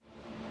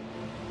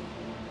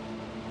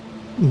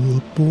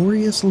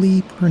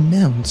Laboriously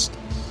pronounced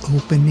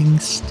opening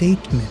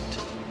statement.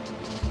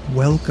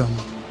 Welcome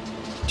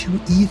to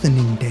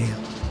Eveningdale.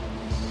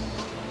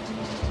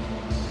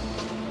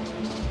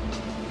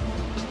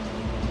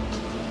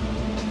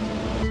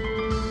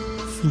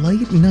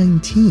 Flight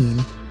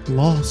 19,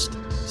 lost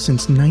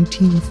since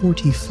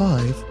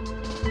 1945,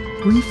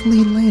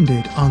 briefly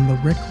landed on the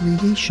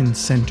recreation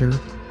center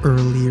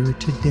earlier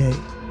today.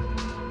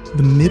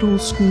 The middle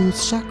school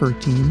soccer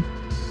team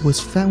was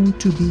found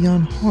to be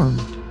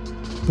unharmed,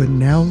 but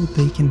now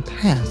they can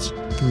pass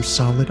through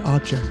solid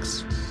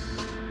objects.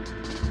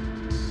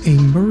 A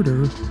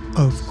murder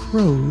of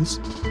crows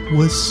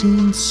was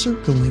seen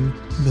circling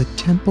the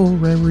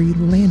temporary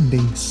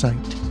landing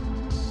site.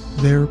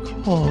 Their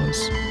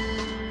caws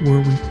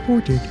were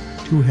reported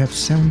to have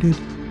sounded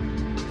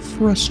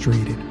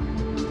frustrated.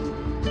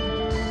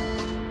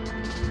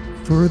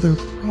 Further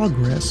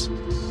progress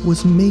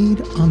was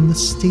made on the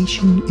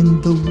station in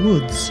the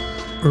woods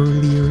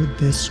earlier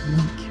this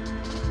week.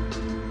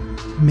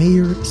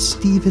 Mayor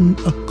Stephen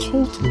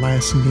Occult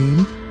last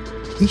name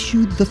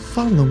issued the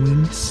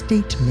following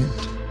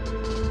statement.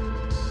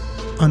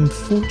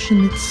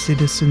 Unfortunate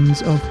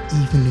citizens of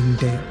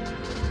Eveningdale,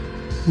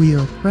 we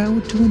are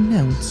proud to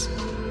announce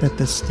that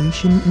the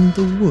station in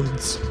the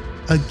woods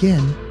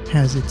again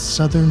has its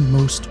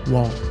southernmost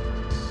wall.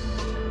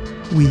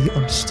 We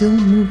are still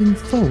moving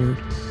forward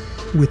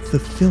with the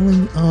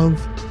filling of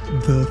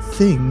the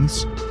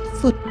thing's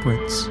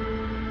footprints.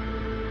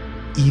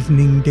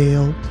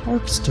 Eveningdale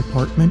Parks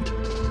Department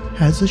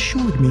has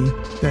assured me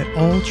that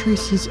all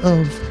traces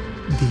of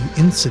the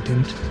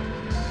incident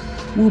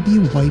will be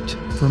wiped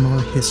from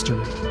our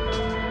history.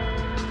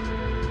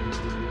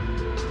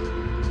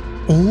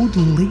 Old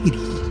lady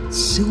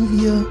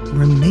Sylvia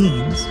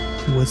Remains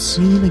was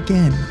seen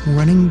again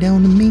running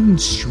down Main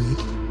Street,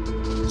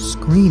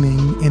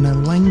 screaming in a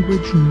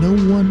language no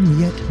one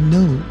yet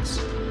knows.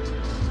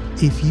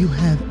 If you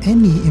have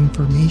any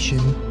information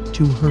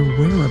to her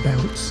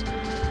whereabouts,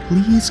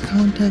 please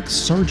contact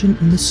Sergeant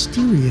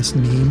Mysterious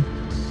Name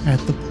at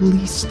the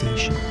police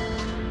station.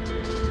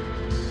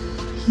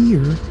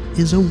 Here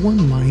is a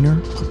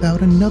one-liner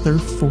about another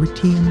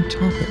Fortean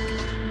topic.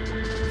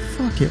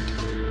 Fuck it.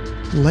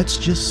 Let's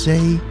just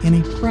say in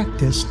a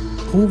practiced,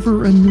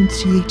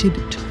 over-enunciated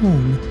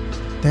tone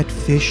that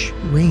fish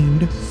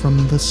rained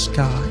from the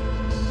sky.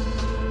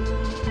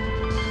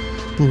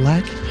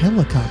 Black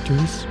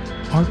helicopters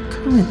are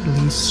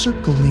currently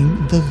circling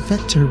the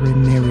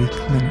veterinary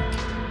clinic.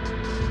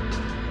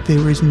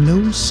 There is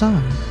no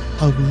sign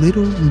of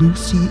little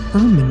Lucy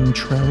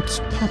Ermintrout's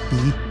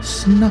puppy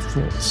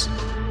Snuffles,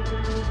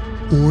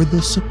 or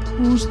the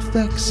supposed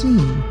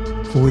vaccine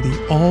for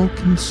the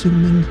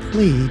all-consuming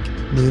plague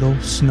little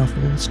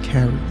Snuffles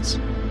carries.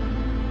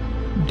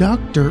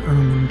 Dr.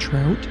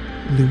 Ermintrout,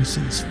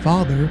 Lucy's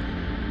father,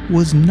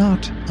 was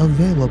not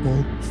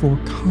available for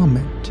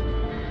comment.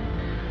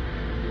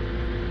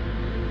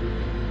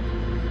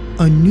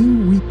 A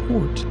new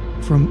report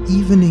from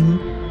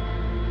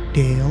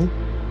Eveningdale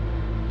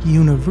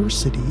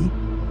University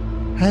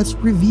has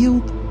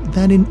revealed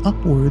that in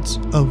upwards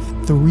of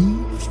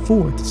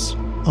 3/4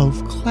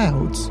 of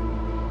clouds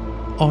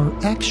are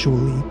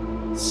actually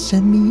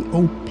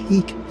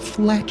semi-opaque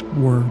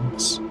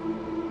flatworms.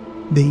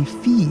 They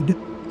feed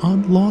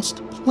on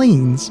lost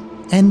planes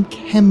and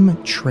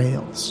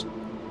chemtrails.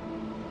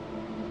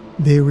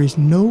 There is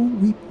no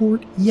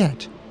report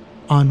yet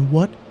on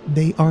what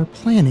they are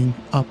planning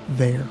up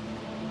there.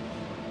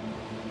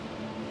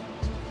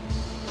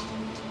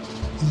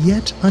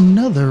 Yet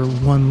another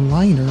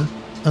one-liner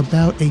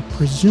about a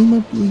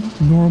presumably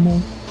normal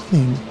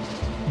thing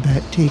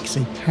that takes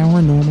a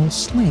paranormal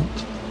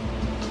slant.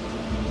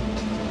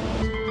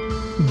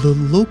 The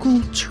local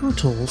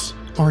turtles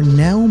are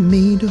now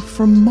made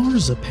from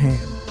marzipan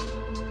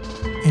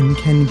and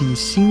can be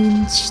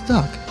seen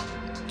stuck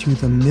to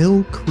the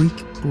Mill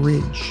Creek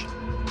Bridge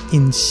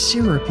in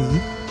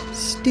syrupy,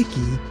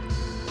 sticky,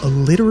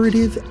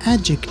 alliterative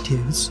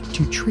adjectives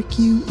to trick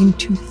you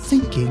into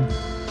thinking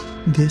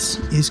this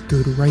is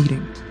good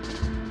writing.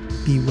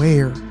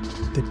 Beware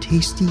the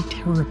tasty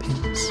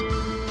terrapins.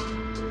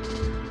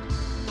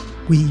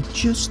 We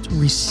just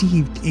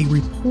received a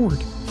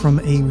report from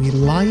a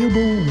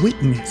reliable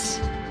witness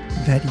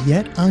that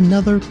yet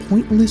another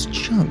pointless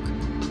chunk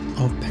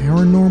of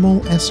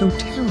paranormal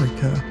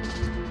esoterica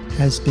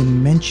has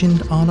been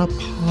mentioned on a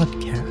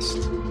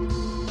podcast.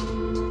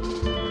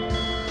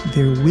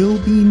 There will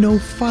be no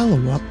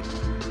follow-up,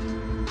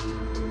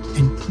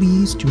 and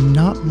please do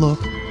not look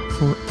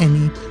for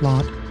any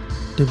plot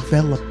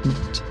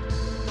development.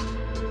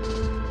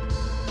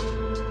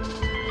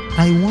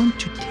 I want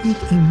to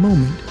take a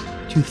moment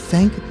to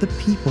thank the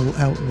people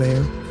out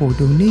there for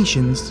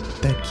donations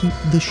that keep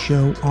the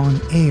show on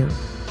air,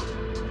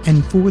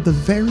 and for the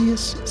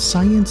various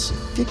science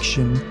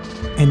fiction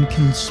and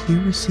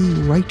conspiracy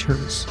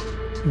writers,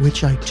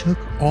 which I took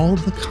all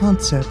the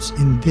concepts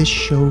in this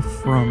show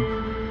from.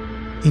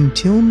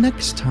 Until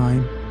next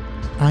time,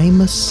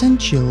 I'm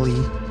essentially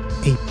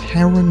a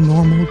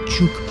paranormal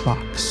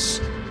jukebox.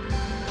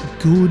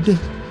 Good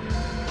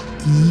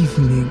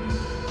evening.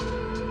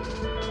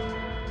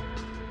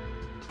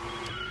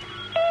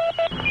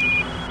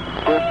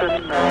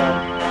 Houston,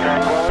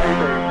 Tranquility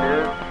Base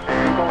here.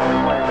 Eagle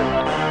has landed.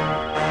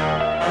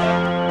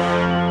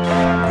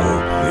 Oh,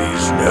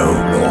 please, no,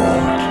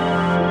 Lord.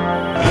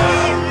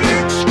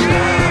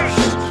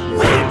 Alexx,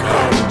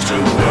 welcome to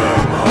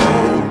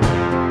Wormhole.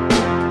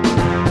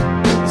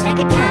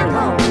 Second time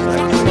home,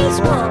 second space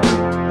war.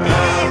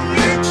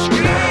 Alexx,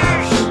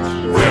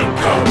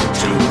 welcome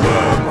to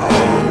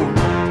Wormhole.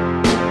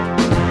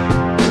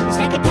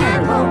 Second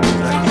time home,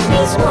 second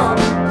space war.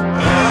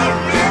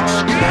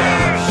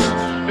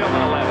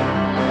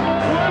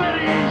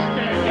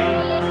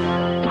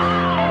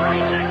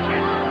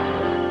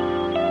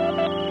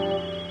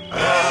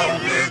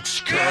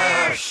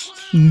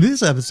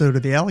 This episode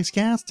of the Alexx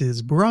Cast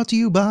is brought to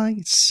you by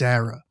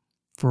Sarah.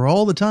 For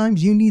all the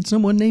times you need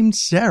someone named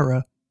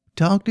Sarah,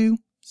 talk to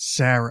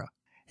Sarah.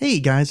 Hey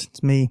guys,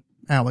 it's me,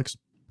 Alexx,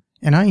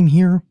 and I am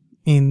here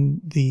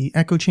in the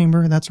echo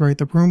chamber, that's right,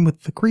 the room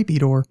with the creepy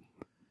door,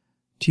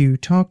 to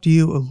talk to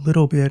you a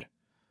little bit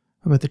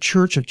about the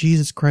Church of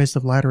Jesus Christ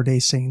of Latter-day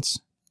Saints,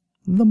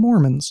 the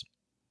Mormons.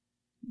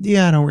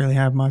 Yeah, I don't really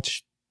have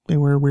much. They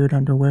wear weird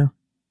underwear.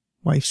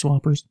 Wife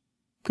swappers.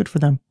 Good for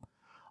them.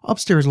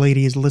 Upstairs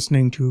lady is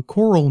listening to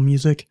choral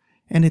music,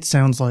 and it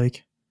sounds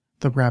like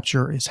the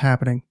rapture is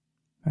happening.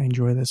 I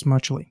enjoy this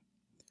muchly.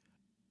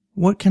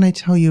 What can I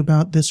tell you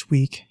about this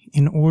week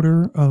in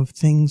order of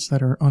things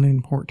that are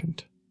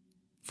unimportant?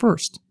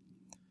 First,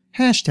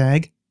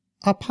 hashtag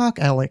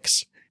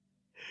Alexx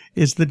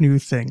is the new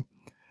thing.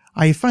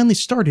 I finally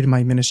started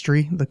my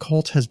ministry, the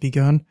cult has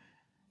begun,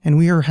 and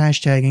we are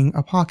hashtagging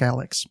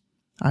Alexx.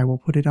 I will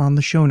put it on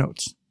the show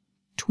notes.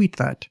 Tweet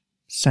that.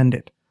 Send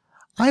it.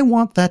 I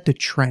want that to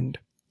trend.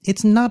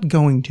 It's not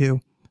going to,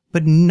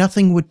 but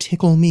nothing would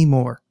tickle me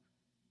more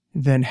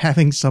than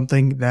having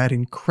something that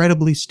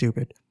incredibly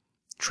stupid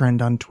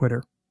trend on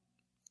Twitter.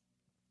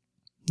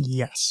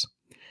 Yes.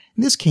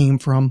 This came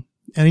from,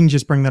 I didn't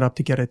just bring that up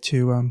to get it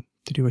to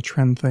do a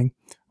trend thing.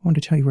 I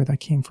wanted to tell you where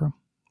that came from.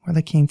 Where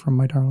that came from,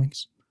 my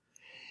darlings.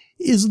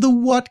 Is the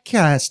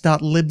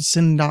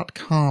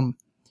whatcast.libsyn.com.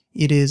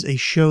 It is a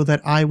show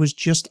that I was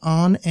just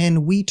on,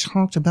 and we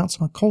talked about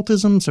some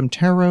occultism, some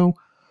tarot.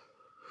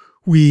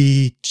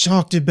 We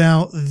talked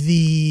about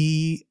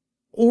the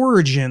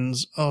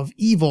origins of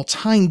evil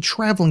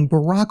time-traveling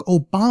Barack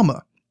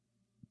Obama.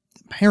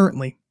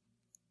 Apparently,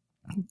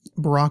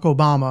 Barack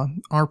Obama,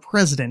 our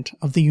president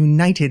of the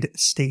United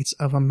States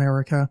of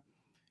America,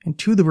 and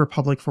to the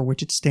republic for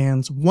which it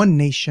stands, one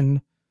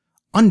nation,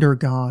 under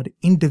God,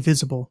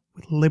 indivisible,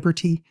 with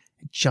liberty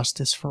and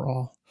justice for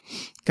all.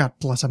 God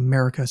bless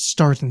America,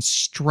 stars and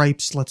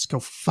stripes, let's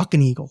go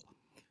fucking eagle.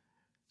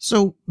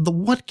 So, the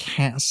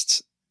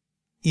Whatcast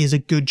is a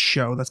good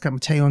show that's got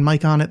Mateo and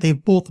Mike on it.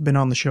 They've both been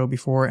on the show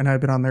before, and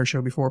I've been on their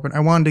show before, but I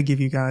wanted to give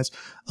you guys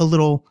a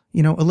little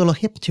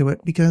hip to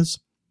it because,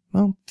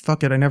 well,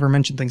 fuck it, I never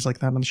mentioned things like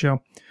that on the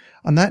show.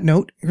 On that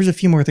note, here's a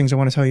few more things I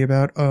want to tell you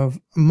about of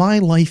my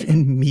life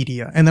in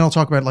media, and then I'll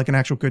talk about like an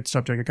actual good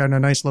subject. I got a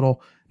nice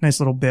little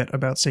bit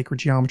about sacred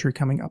geometry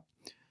coming up.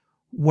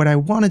 What I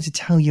wanted to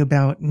tell you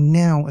about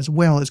now as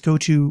well is go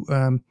to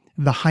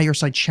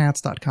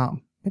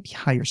thehighersidechats.com. Maybe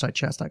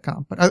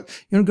highersidechats.com, but go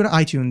to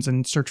iTunes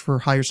and search for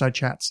Higher Side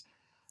Chats.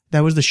 That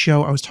was the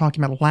show I was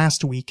talking about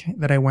last week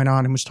that I went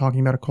on and was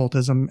talking about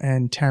occultism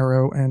and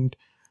tarot and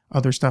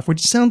other stuff,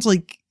 which sounds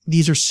like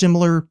these are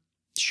similar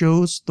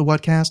shows, the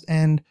Whatcast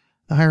and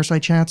the Higher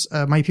Side Chats.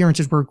 My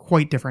appearances were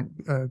quite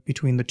different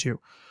between the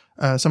two.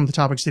 Some of the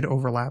topics did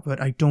overlap,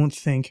 but I don't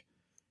think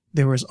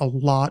there wasn't a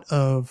lot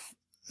of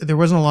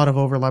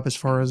overlap as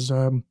far as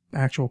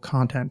actual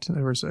content.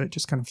 There was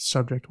just kind of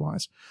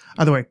subject-wise.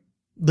 Either way,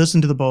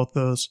 listen to both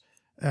those.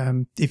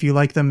 If you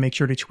like them, make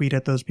sure to tweet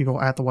at those people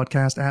at the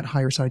Whatcast, at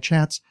Higher Side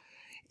Chats.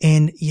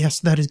 And yes,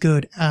 that is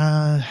good.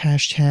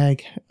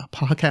 Hashtag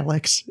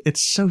Alexx.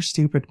 It's so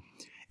stupid.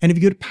 And if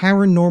you go to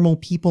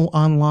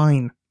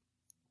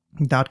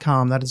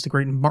paranormalpeopleonline.com, that is the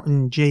great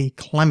Martin J.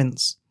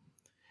 Clemens.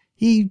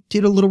 He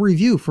did a little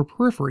review for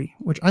Periphery,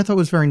 which I thought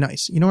was very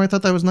nice. You know why I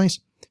thought that was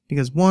nice?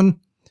 Because one,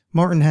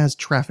 Martin has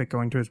traffic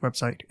going to his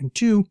website, and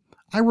two,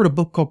 I wrote a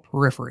book called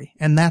Periphery,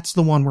 and that's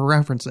the one we're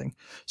referencing.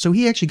 So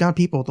he actually got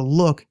people to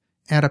look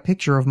at a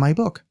picture of my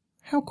book.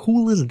 How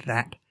cool is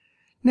that?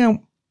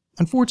 Now,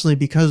 unfortunately,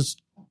 because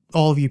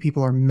all of you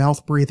people are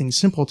mouth-breathing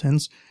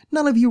simpletons,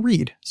 none of you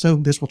read, so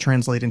this will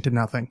translate into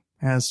nothing,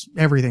 as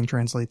everything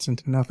translates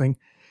into nothing.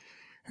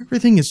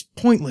 Everything is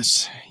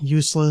pointless,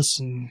 useless,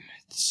 and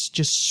it's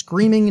just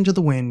screaming into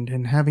the wind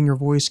and having your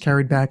voice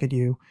carried back at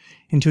you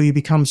until you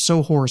become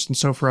so hoarse and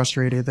so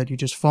frustrated that you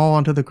just fall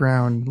onto the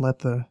ground and let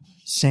the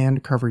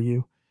sand cover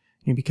you.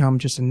 You become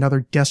just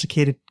another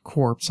desiccated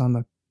corpse on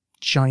the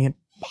giant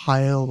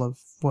pile of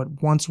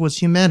what once was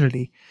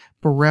humanity,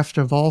 bereft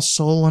of all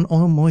soul and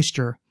all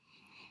moisture.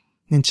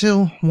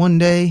 Until one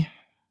day,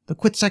 the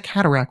Quitsack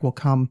Hatterack will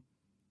come,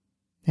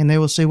 and they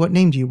will say, "What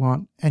name do you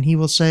want?" And he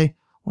will say,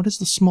 "What is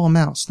the small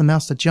mouse, the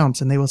mouse that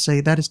jumps?" And they will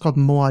say, "That is called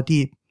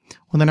Moadib."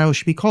 Well, then I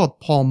should be called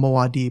Paul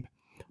Moadib.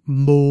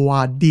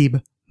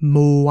 Muad'Dib.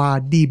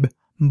 Muad'Dib.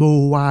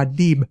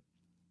 Muad'Dib.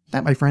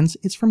 That, my friends,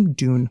 is from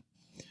Dune.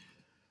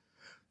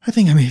 I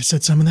think I may have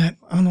said some of that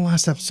on the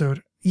last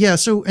episode. Yeah,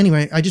 so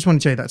anyway, I just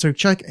want to tell you that. So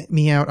check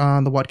me out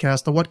on the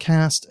Whatcast,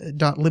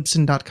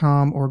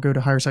 thewhatcast.libsyn.com, or go to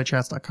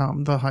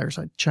highersidechats.com,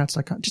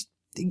 thehighersidechats.com. Just,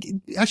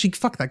 actually,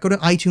 fuck that. Go to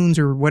iTunes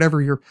or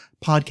whatever your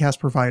podcast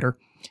provider.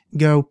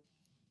 Go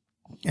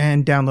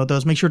and download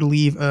those. Make sure to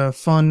leave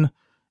fun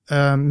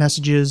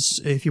messages.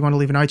 If you want to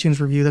leave an iTunes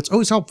review, that's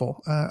always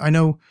helpful. I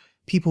know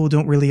people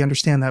don't really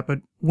understand that, but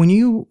when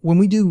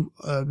we do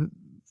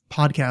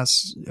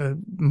podcasts,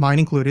 mine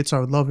included, so I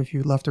would love if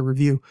you left a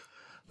review,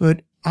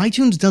 but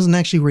iTunes doesn't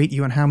actually rate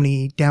you on how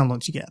many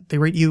downloads you get. They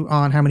rate you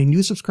on how many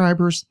new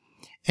subscribers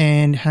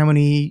and how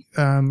many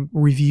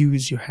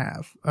reviews you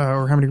have,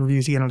 or how many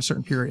reviews you get on a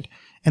certain period.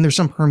 And there's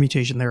some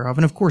permutation thereof.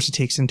 And of course, it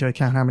takes into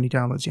account how many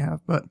downloads you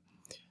have. But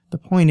the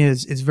point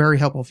is, it's very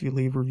helpful if you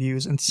leave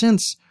reviews. And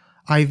since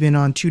I've been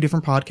on 2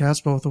 different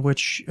podcasts, both of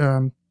which,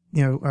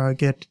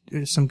 get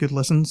some good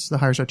listens. The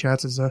Higher Side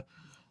Chats is a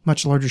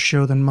much larger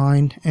show than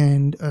mine,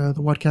 and the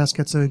Whatcast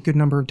gets a good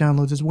number of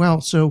downloads as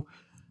well. So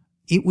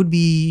now would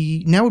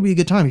be a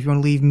good time if you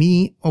want to leave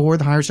me or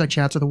the Higher Side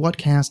Chats or the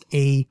Whatcast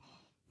a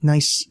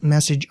nice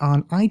message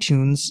on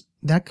iTunes.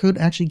 That could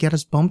actually get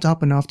us bumped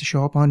up enough to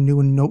show up on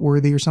New and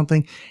Noteworthy or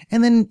something.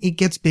 And then it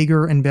gets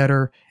bigger and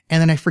better.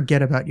 And then I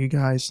forget about you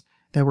guys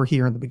that were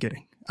here in the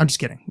beginning. I'm just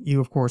kidding. You,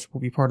 of course,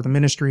 will be part of the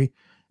ministry,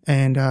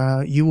 and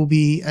you will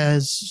be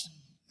as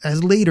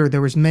later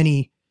there was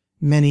many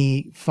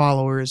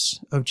followers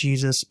of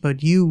Jesus,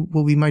 but you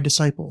will be my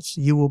disciples.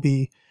 You will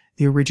be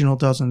the original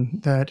dozen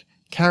that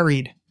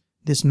carried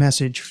this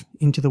message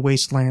into the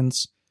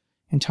wastelands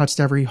and touched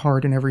every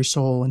heart and every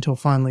soul until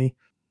finally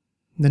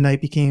the night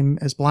became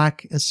as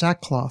black as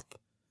sackcloth,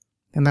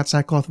 and that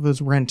sackcloth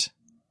was rent,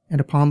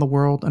 and upon the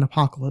world an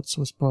apocalypse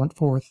was brought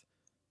forth.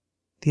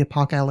 The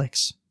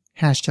Apocalypse.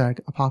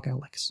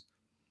 #Apocalypse.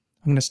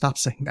 I'm going to stop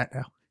saying that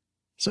now.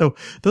 So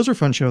those are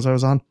fun shows I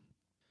was on.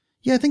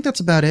 Yeah, I think that's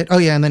about it. Oh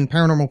yeah, and then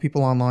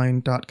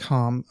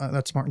paranormalpeopleonline.com.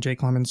 That's Martin J.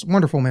 Clemens.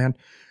 Wonderful man.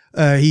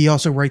 He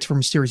also writes for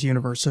Mysterious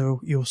Universe,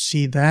 so you'll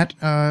see that.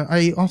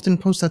 I often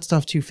post that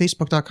stuff to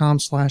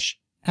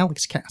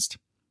facebook.com/AlexxCast,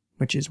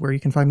 which is where you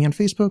can find me on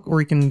Facebook, or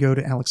you can go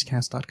to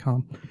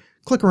alexxcast.com.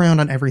 Click around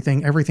on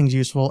everything. Everything's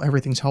useful.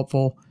 Everything's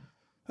helpful.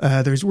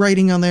 There's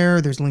writing on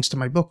there. There's links to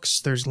my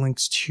books. There's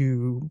links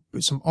to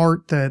some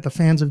art that the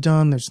fans have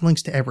done. There's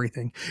links to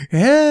everything.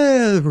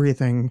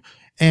 Everything.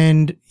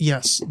 And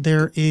yes,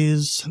 there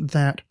is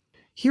that.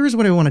 Here's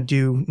what I want to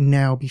do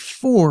now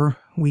before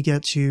we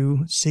get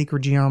to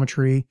sacred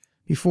geometry,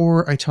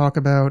 before I talk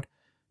about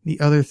the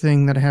other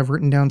thing that I have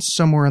written down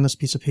somewhere on this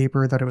piece of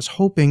paper that I was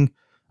hoping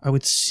I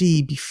would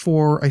see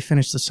before I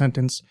finished the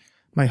sentence.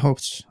 My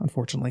hopes,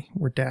 unfortunately,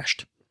 were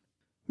dashed.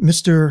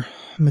 Mr.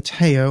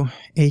 Mateo,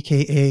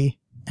 aka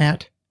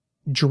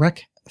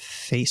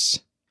 @Dreckface,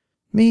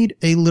 made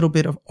a little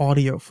bit of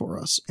audio for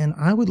us, and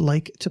I would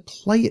like to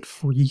play it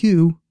for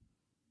you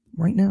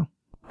right now.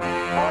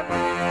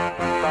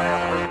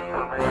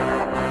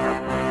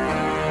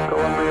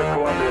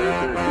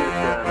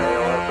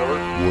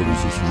 What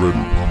is this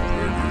ready pump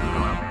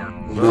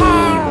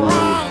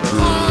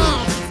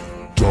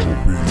Double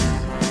B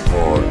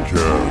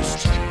Podcast.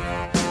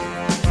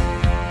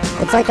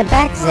 It's like a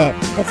back zip.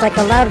 It's like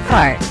a loud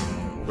fart.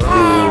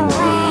 Double B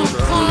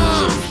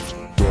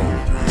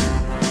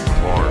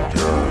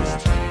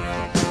Podcast.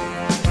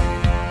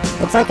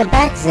 It's like a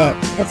back zip.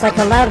 It's like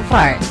a loud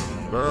fart.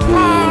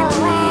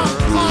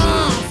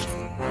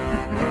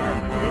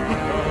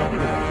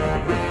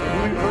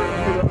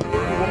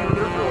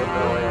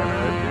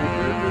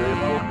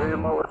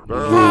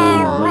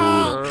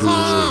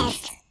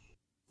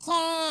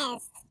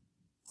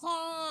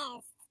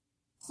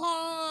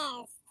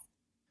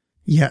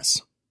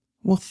 Yes.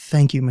 Well,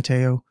 thank you,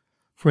 Mateo,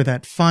 for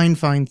that fine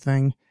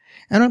thing.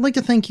 And I'd like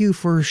to thank you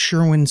for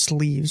Sherwin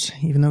Sleeves,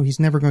 even though he's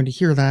never going to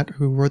hear that,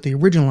 who wrote the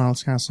original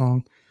Alexx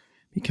song,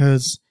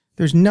 because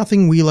there's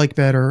nothing we like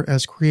better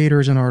as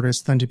creators and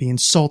artists than to be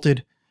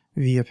insulted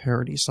via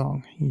parody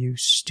song. You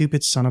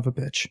stupid son of a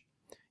bitch.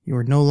 You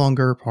are no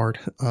longer part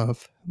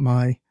of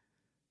my...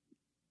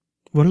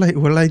 What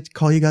did I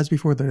call you guys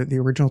before? The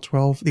original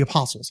 12? The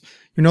Apostles.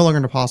 You're no longer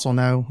an apostle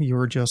now.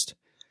 You're just...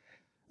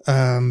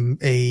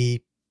 what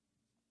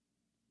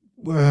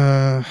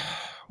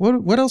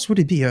else would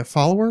it be? A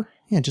follower?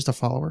 Yeah, just a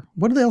follower.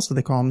 What else did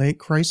they call them?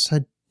 Christ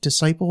had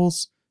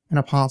disciples and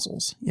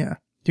apostles. Yeah.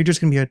 You're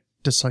just gonna be a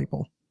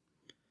disciple.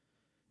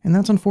 And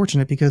that's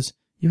unfortunate because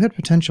you had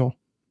potential.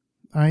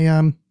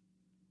 I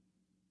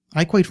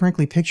quite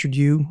frankly pictured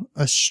you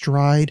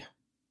astride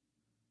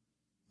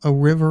a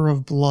river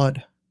of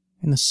blood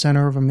in the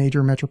center of a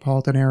major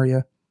metropolitan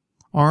area,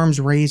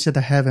 arms raised to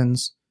the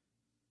heavens,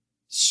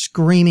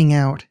 screaming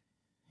out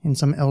in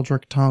some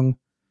Eldritch tongue,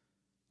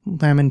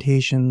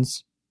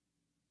 lamentations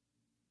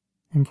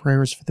and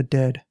prayers for the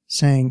dead,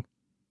 saying,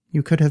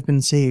 "You could have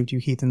been saved, you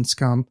heathen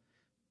scum,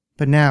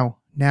 but now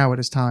it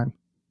is time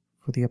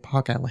for the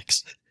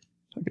apocalypse."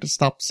 I'm going to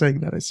stop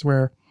saying that, I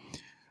swear.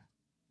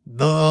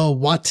 The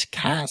What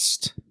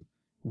Cast.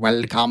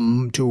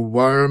 Welcome to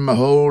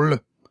Wormhole.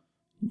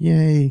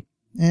 Yay.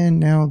 And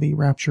now the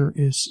rapture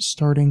is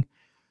starting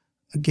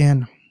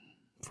again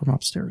from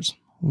upstairs.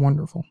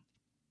 Wonderful.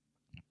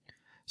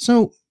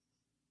 So,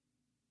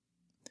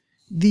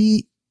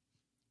 the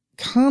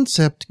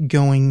concept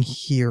going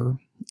here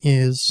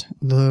is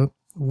the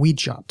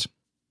Ouijat.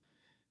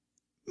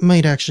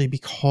 Might actually be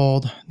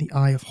called the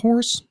Eye of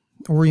Horus,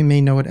 or you may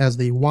know it as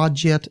the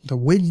Wadjet, the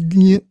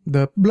Widjet,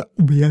 the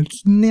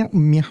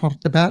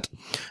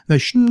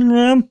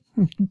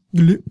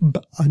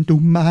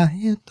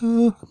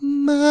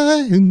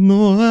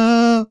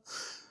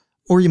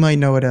or you might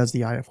know it as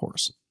the Eye of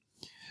Horus.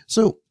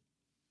 So,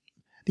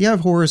 the Eye of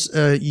Horus,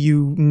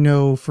 you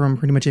know from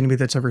pretty much anybody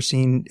that's ever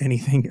seen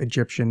anything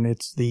Egyptian.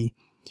 It's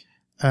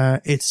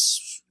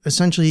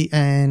essentially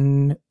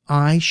an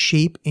eye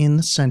shape in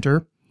the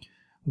center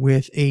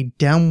with a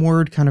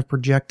downward kind of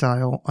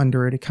projectile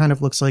under it. It kind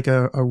of looks like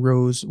a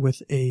rose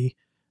with a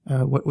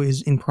what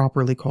is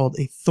improperly called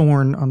a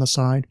thorn on the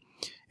side.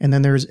 And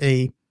then there's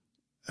a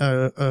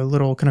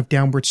little kind of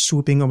downward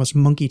swooping, almost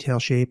monkey tail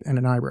shape and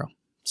an eyebrow.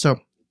 So,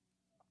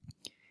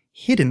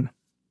 hidden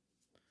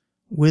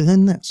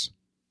within this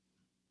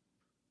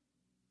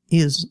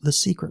is the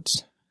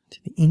secrets to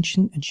the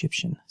ancient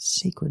Egyptian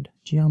sacred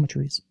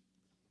geometries.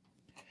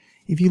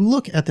 If you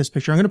look at this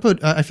picture, I'm going to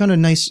put, I found a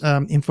nice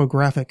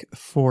infographic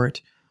for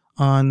it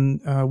on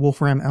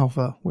Wolfram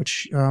Alpha,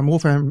 which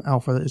Wolfram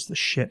Alpha is the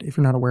shit, if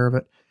you're not aware of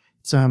it.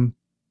 It's,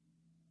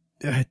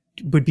 it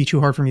would be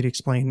too hard for me to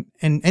explain.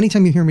 And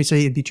anytime you hear me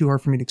say it'd be too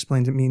hard for me to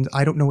explain, it means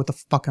I don't know what the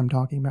fuck I'm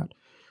talking about.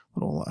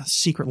 Little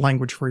secret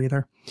language for you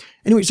there.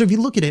 Anyway, so if you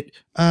look at it,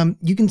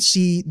 you can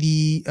see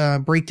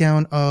the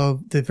breakdown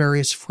of the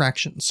various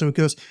fractions. So it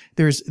goes,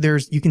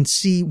 you can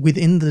see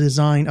within the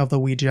design of the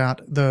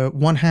Ouijat, the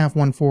 1/2,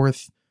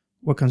 1/4,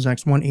 what comes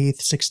next? 1/8,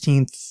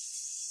 16th,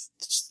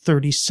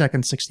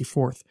 32nd,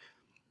 64th.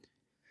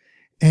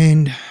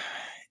 And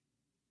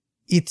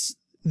it's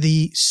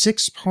the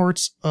 6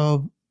 parts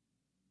of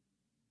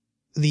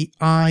the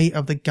eye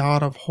of the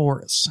god of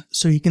Horus.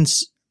 So you can,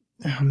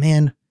 oh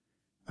man,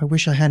 I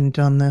wish I hadn't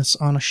done this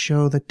on a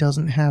show that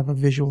doesn't have a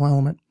visual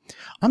element.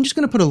 I'm just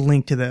going to put a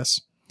link to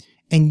this,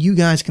 and you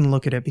guys can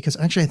look at it, because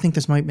actually I think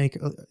this might make,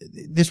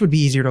 this would be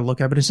easier to look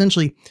at, but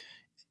essentially,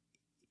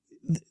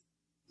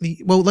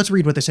 well, let's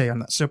read what they say on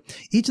this. So,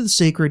 each of the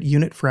sacred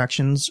unit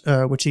fractions,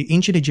 which the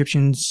ancient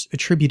Egyptians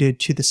attributed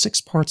to the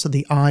 6 parts of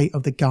the eye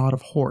of the god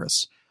of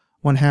Horus,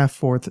 1/2,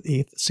 4th,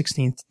 8th,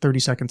 16th,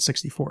 32nd,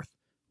 64th,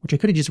 which I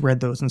could have just read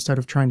those instead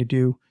of trying to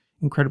do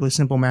incredibly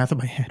simple math in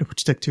my head,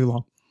 which took too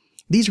long.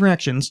 These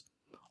fractions,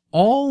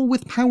 all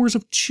with powers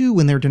of 2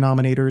 in their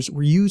denominators,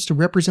 were used to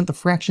represent the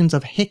fractions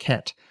of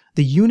Hikhet,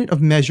 the unit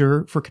of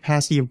measure for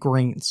capacity of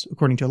grains.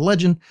 According to a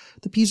legend,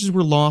 the pieces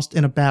were lost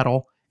in a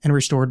battle and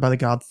restored by the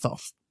god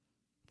Thoth.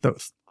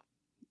 Thoth.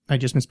 I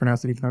just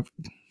mispronounced it, even though...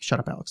 Shut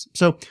up, Alex.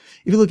 So,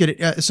 if you look at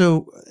it,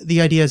 so the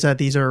idea is that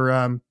these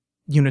are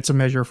units of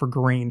measure for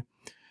grain.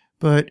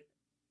 But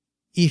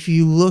if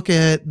you look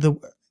at the...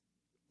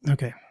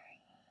 Okay.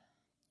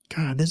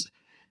 God,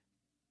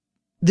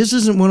 this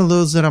isn't one of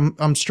those that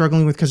I'm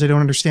struggling with because I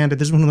don't understand it.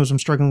 This is one of those I'm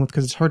struggling with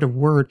because it's hard to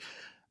word.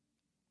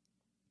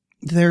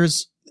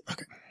 There's,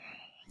 okay.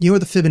 You know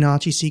what the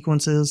Fibonacci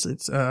sequence is?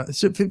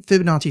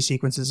 Fibonacci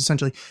sequence is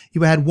essentially,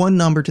 you add one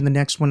number to the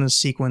next one in the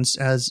sequence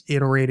as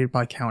iterated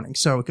by counting.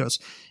 So it goes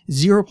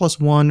 0 plus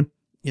 1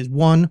 is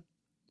 1,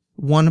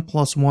 1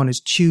 plus 1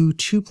 is 2,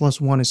 2 plus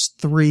 1 is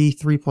 3,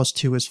 3 plus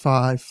 2 is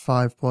 5,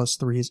 5 plus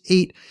 3 is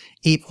 8,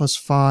 8 plus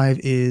 5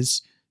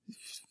 is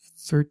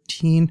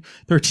 13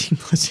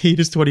 plus 8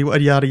 is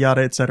 21, yada,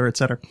 yada, etc.,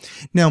 etc.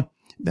 Now,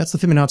 that's the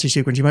Fibonacci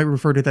sequence. You might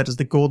refer to that as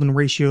the golden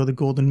ratio, the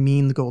golden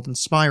mean, the golden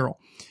spiral.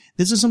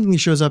 This is something that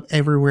shows up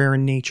everywhere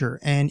in nature.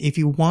 And if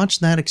you watch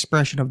that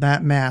expression of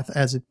that math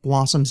as it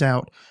blossoms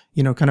out,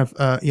 you know, kind of,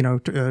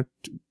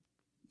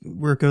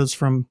 where it goes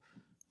from,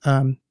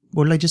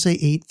 what did I just say?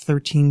 8,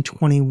 13,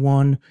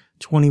 21,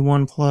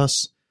 21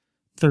 plus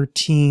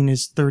 13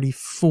 is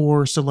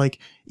 34. So like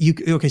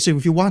okay. So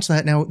if you watch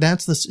that now,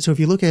 so if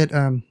you look at,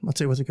 let's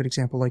say it was a good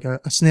example, like a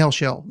snail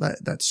shell,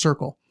 that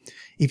circle.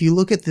 If you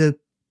look at the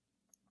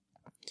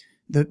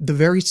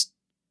very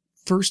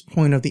first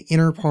point of the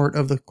inner part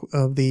of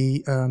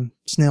the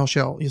snail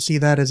shell, you'll see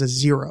that as a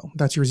 0.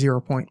 That's your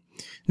 0 point.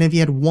 And if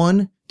you add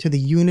 1 to the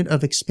unit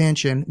of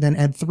expansion, then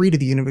add 3 to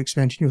the unit of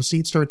expansion, you'll see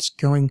it starts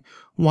going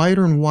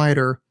wider and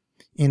wider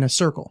in a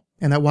circle.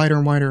 And that wider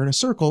and wider in a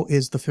circle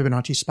is the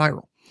Fibonacci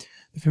spiral.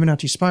 The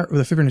Fibonacci spiral, or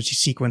the Fibonacci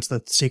sequence,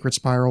 the sacred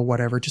spiral,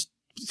 whatever, just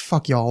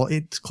fuck y'all.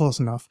 It's close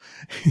enough.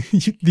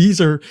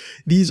 These are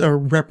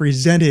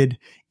represented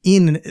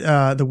in,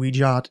 the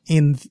Ouijat,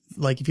 in,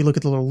 like, if you look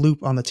at the little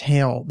loop on the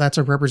tail, that's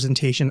a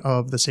representation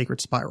of the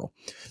sacred spiral.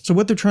 So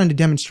what they're trying to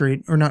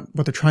demonstrate, or not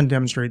what they're trying to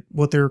demonstrate,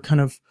 what they're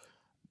kind of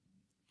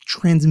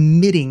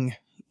transmitting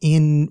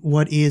in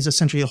what is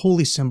essentially a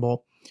holy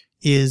symbol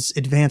is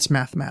advanced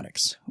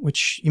mathematics,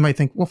 which you might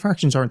think, well,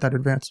 fractions aren't that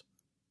advanced.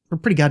 They're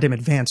pretty goddamn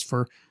advanced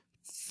for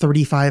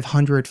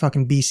 3,500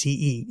 fucking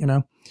BCE, you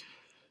know?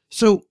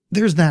 So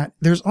there's that.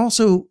 There's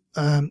also,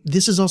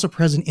 this is also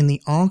present in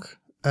the Ankh,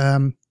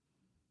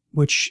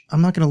 which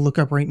I'm not going to look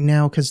up right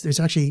now because there's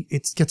actually,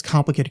 it gets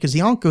complicated because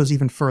the Ankh goes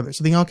even further.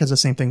 So the Ankh has the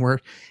same thing where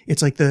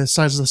it's like the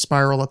size of the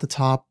spiral at the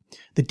top,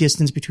 the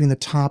distance between the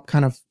top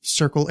kind of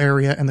circle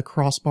area and the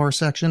crossbar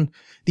section.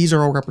 These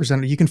are all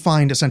represented. You can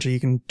find, essentially, you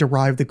can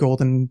derive the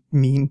golden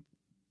mean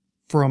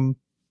from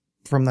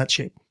that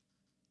shape.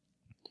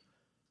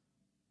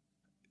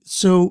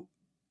 So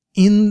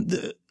in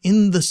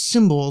the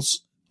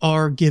symbols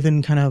are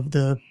given kind of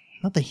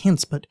not the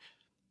hints, but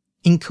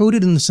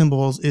encoded in the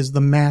symbols is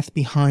the math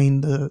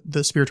behind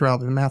the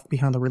spirituality, the math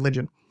behind the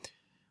religion,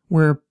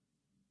 where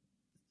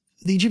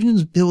the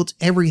Egyptians built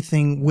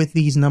everything with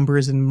these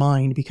numbers in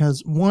mind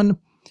because one,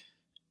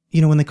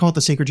 when they call it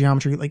the sacred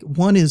geometry, like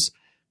one is,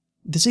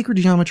 the sacred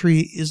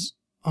geometry is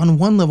on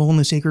one level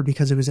only sacred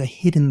because it was a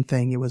hidden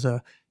thing. It was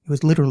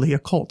literally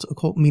occult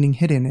meaning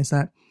hidden, is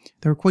that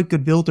they were quite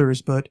good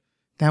builders, but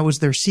that was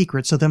their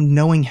secret. So them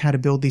knowing how to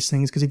build these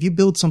things, because if you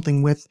build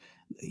something with,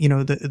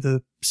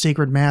 the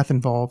sacred math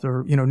involved,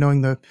 or,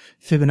 knowing the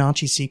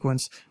Fibonacci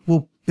sequence,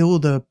 will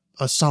build a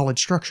solid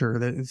structure.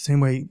 The same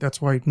way,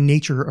 that's why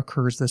nature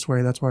occurs this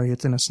way. That's why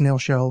it's in a snail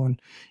shell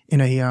and in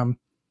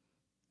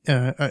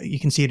you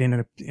can see it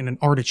in an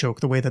artichoke,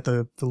 the way that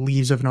the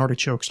leaves of an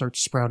artichoke start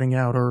sprouting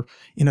out, or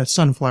in a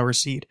sunflower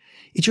seed.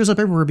 It shows up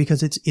everywhere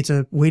because it's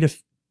a way to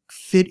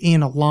fit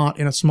in a lot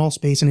in a small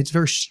space, and it's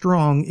very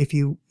strong if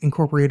you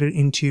incorporate it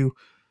into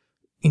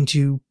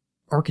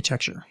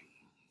architecture.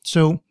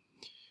 So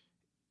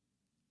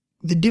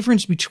the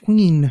difference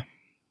between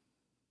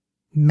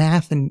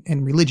math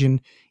and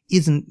religion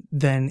isn't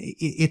then,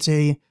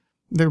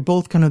 they're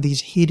both kind of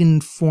these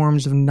hidden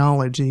forms of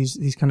knowledge,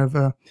 these kind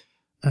of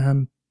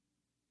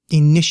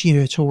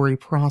initiatory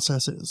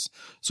processes.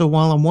 So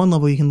while on one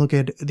level you can look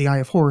at the Eye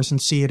of Horus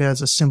and see it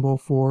as a symbol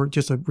for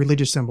just a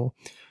religious symbol,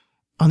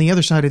 on the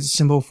other side it's a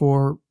symbol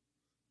for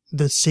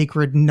the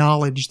sacred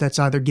knowledge that's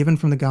either given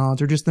from the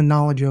gods or just the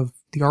knowledge of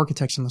the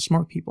architects and the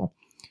smart people.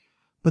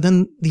 But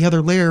then the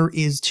other layer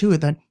is to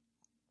it that,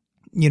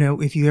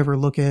 if you ever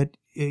look at,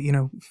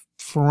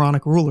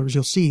 pharaonic rulers,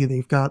 you'll see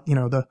they've got,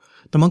 the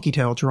monkey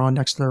tail drawn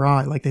next to their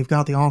eye, like they've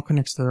got the ankh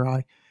next to their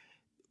eye.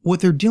 What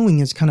they're doing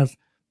is kind of,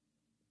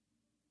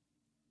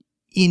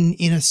 in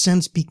a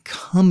sense,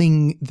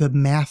 becoming the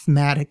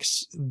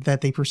mathematics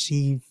that they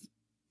perceive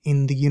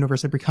in the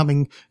universe. They're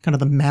becoming kind of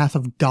the math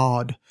of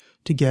God,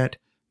 to get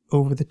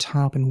over the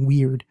top and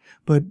weird.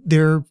 But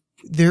they're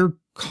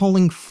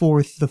calling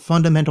forth the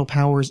fundamental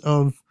powers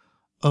of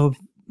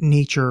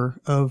nature,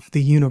 of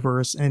the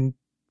universe, and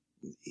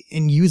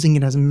using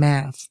it as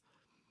math.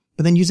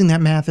 But then using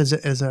that math as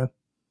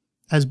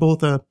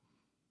both a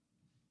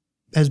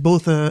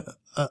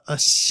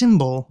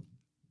symbol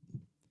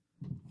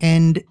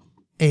and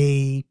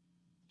a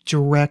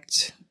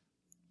direct,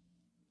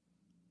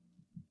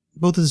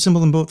 both as a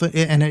symbol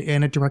and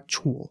a direct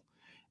tool.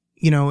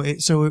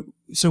 So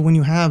when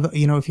you have,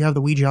 if you have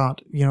the Ouija,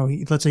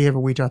 let's say you have a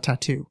Ouija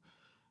tattoo,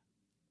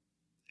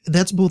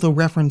 that's both a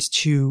reference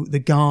to the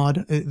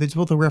god, it's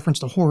both a reference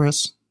to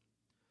Horus,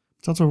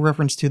 it's also a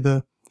reference to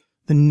the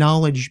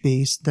knowledge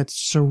base that's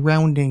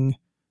surrounding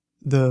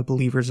the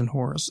believers in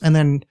Horus. And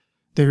then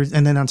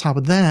on top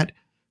of that,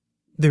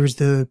 there's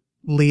the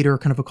later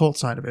kind of occult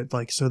side of it.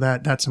 Like, so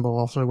that symbol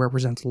also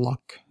represents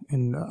luck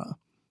and,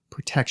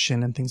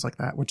 protection and things like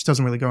that, which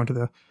doesn't really go into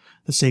the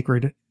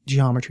sacred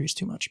geometries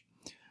too much.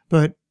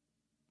 But,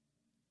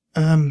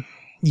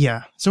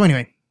 yeah. So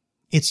anyway,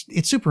 it's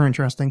super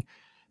interesting.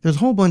 There's a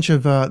whole bunch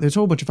of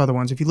other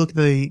ones. If you look at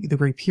the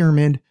Great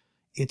Pyramid,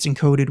 it's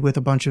encoded with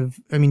a bunch of,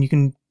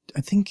 listen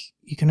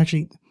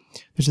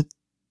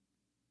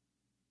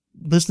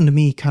to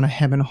me kind of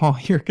hem and haw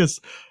here, because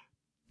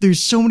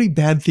there's so many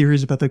bad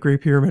theories about the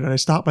Great Pyramid, and I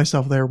stopped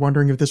myself there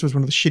wondering if this was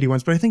one of the shitty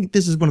ones, but I think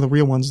this is one of the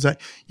real ones, is that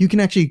you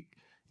can actually,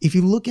 if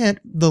you look at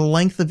the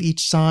length of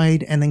each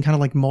side and then kind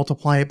of like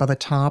multiply it by the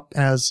top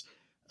as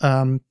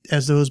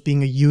those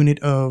being a unit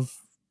of,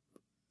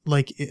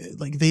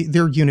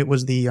 their unit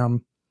was the,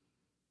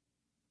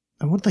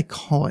 what did they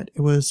call it?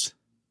 It was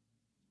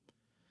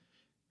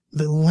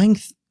the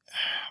length,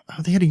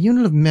 they had a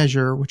unit of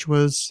measure, which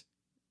was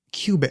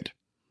cubit.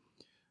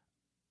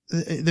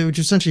 They were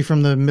essentially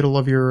from the middle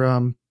of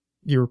your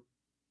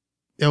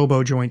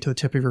elbow joint to the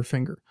tip of your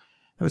finger.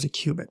 That was a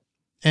cubit.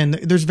 And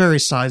there's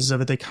various sizes of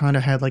it. They kind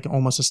of had like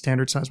almost a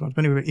standard size one.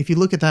 But anyway, if you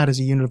look at that as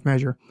a unit of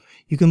measure,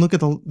 you can look at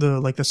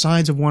the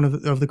sides of one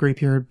of the Great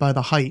Pyramid by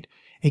the height,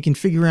 and you can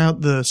figure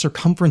out the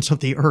circumference of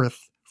the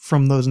Earth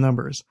from those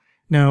numbers.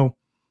 Now,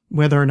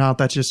 whether or not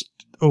that's just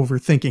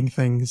overthinking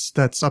things,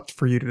 that's up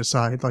for you to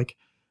decide. Like,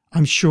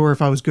 I'm sure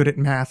if I was good at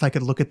math, I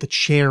could look at the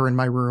chair in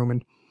my room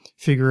and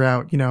figure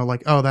out,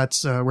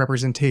 that's a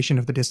representation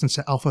of the distance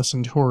to Alpha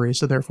Centauri,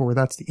 so therefore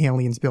that's the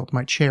aliens built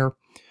my chair.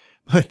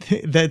 But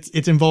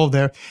it's involved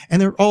there.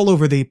 And they're all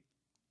over the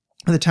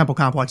temple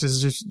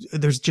complexes.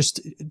 There's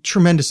just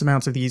tremendous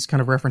amounts of these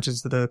kind of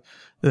references to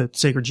the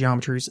sacred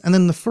geometries. And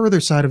then the further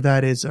side of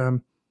that is,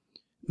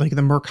 like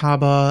the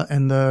Merkaba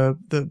and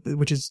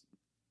which is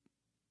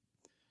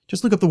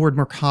just look up the word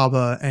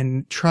Merkaba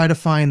and try to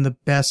find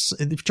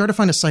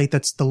a site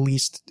that's the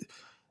least,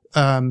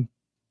 the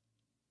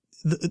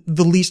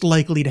least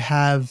likely to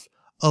have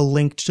a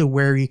link to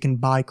where you can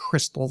buy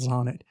crystals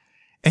on it.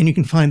 And you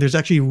can find there's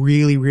actually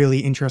really, really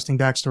interesting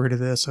backstory to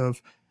this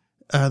of,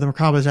 the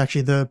Merkaba is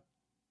actually the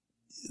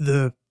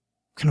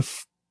kind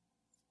of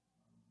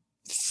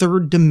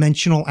third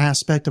dimensional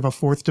aspect of a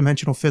fourth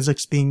dimensional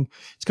physics being,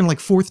 it's kind of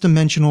like fourth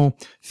dimensional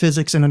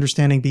physics and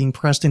understanding being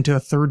pressed into a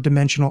third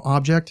dimensional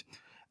object.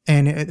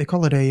 And they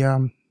call it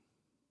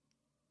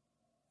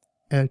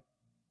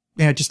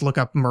just look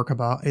up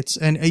Merkaba.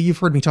 And you've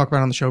heard me talk about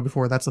it on the show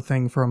before. That's the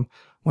thing from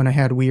when I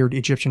had weird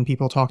Egyptian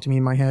people talk to me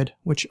in my head,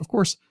 which of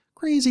course,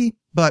 crazy.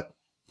 But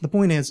the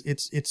point is,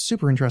 it's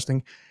super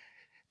interesting.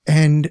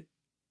 And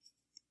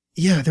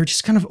yeah, they're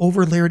just kind of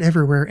overlayered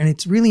everywhere. And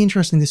it's really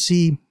interesting to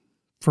see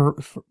on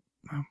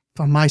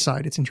my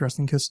side, it's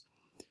interesting because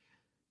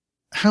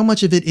how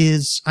much of it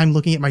is I'm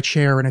looking at my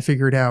chair and I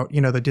figured out,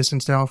 the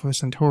distance to Alpha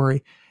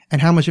Centauri,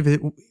 and how much of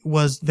it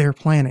was their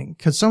planning.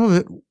 Because some of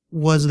it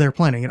was their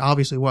planning. It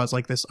obviously was,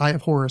 like this Eye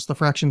of Horus, the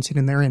fractions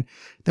hidden therein.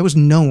 That was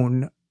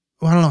known.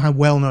 Well, I don't know how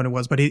well known it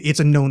was, but it's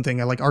a known thing.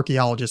 Like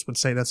archaeologists would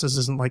say this. This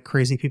isn't like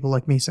crazy people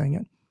like me saying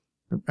it.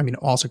 I mean,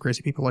 also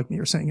crazy people like me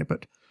are saying it,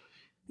 but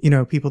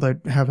people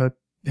that have a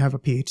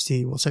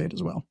PhD will say it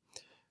as well.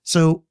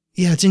 So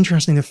yeah, it's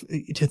interesting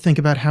to think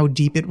about how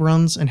deep it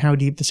runs and how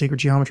deep the sacred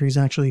geometries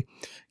actually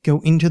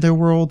go into their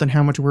world and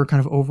how much we're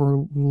kind of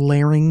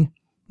overlaying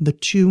the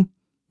two.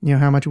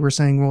 How much we're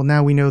saying, well,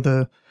 now we know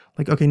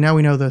now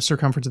we know the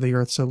circumference of the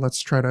earth. So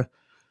let's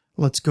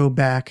go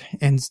back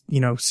and,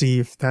 see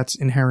if that's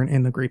inherent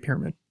in the Great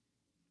Pyramid.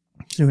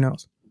 So who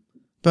knows?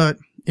 But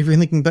if you're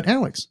thinking, but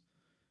Alexx,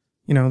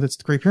 that's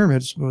the Great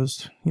Pyramid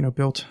was,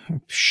 built a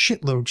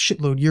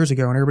shitload years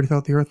ago and everybody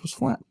thought the earth was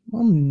flat.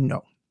 Well,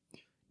 no.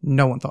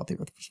 No one thought the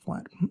earth was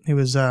flat. It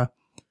was,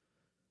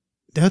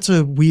 that's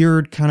a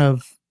weird kind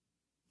of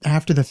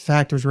after the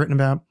fact it was written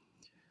about.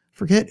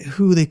 Forget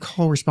who they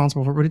call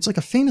responsible for, but it's like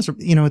a famous,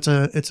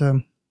 it's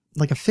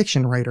like a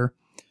fiction writer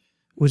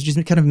was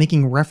just kind of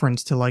making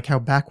reference to like how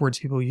backwards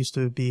people used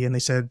to be. And they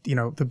said,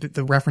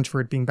 the reference for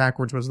it being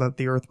backwards was that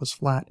the earth was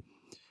flat.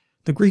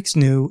 The Greeks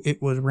knew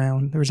it was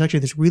round. There was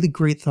actually this really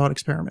great thought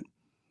experiment.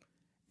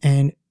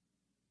 And,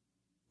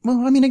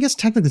 well, I mean, I guess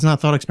technically it's not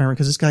a thought experiment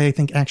because this guy, I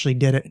think, actually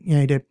did it. Yeah,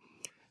 he did.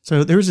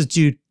 So there was this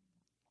dude,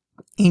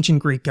 ancient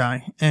Greek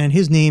guy, and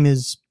his name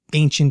is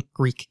Ancient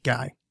Greek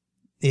Guy.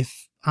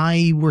 If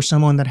I were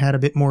someone that had a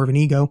bit more of an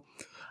ego,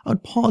 I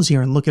would pause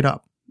here and look it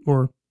up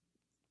or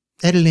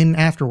edit in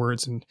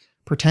afterwards and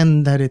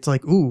pretend that it's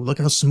like, ooh, look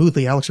how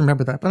smoothly Alexx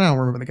remembered that. But I don't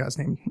remember the guy's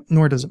name,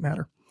 nor does it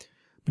matter.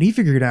 But he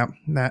figured out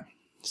that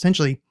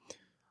essentially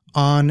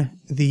on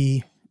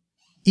the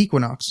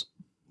equinox,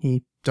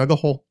 he dug a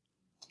hole,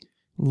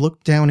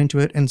 looked down into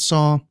it, and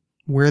saw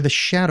where the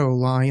shadow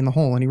lie in the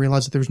hole. And he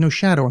realized that there was no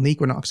shadow on the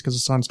equinox because the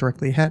sun's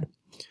directly ahead.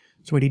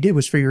 So what he did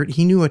was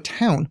he knew a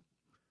town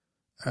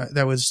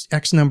that was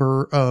X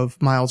number of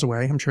miles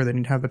away. I'm sure they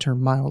didn't have the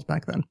term miles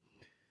back then.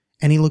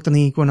 And he looked on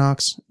the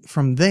equinox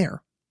from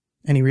there,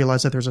 and he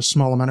realized that there's a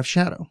small amount of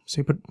shadow.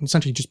 So he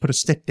essentially just put a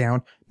stick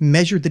down,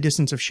 measured the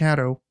distance of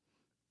shadow,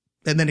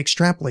 and then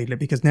extrapolated it,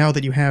 because now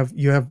that you have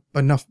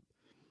enough,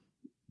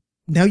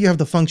 now you have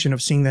the function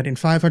of seeing that in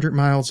 500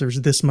 miles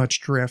there's this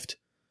much drift.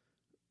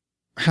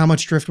 How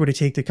much drift would it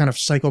take to kind of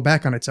cycle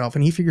back on itself?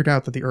 And he figured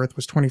out that the Earth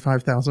was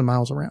 25,000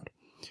 miles around,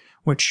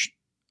 which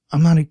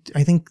I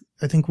think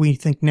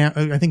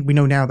we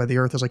know now that the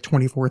Earth is like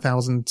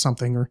 24,000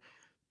 something, or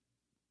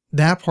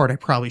that part I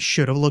probably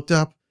should have looked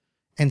up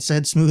and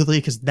said smoothly,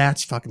 because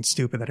that's fucking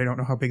stupid that I don't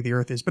know how big the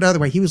Earth is. But either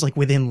way, he was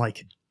within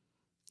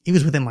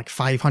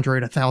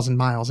 500, 1,000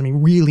 miles. I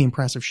mean, really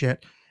impressive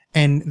shit.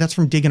 And that's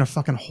from digging a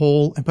fucking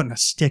hole and putting a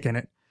stick in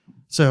it.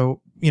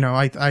 So,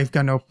 I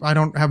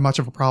don't have much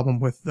of a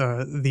problem with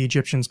the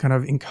Egyptians kind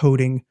of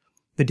encoding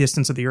the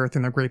distance of the Earth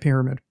in their Great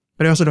Pyramid.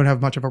 But I also don't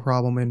have much of a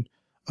problem in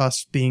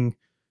us being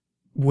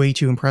way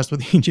too impressed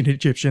with the ancient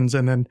Egyptians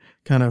and then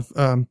kind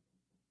of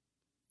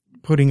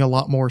putting a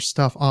lot more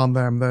stuff on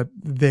them that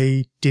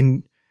they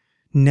didn't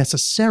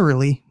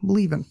necessarily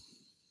believe in.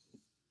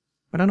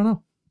 But I don't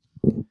know.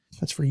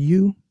 That's for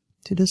you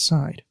to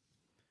decide.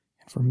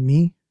 And for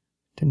me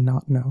to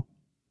not know.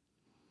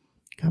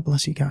 God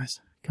bless you guys.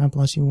 God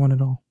bless you one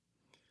and all.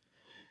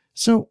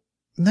 So,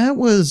 that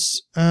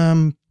was,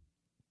 I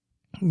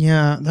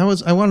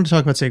wanted to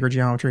talk about sacred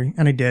geometry,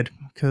 and I did,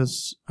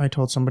 because I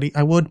told somebody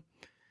I would.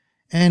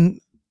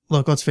 And,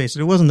 look, let's face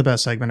it wasn't the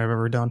best segment I've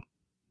ever done.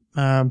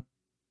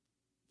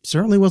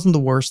 Certainly wasn't the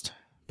worst,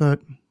 but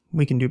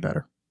we can do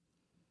better.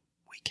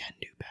 We can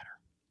do better.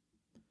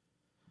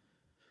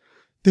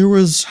 There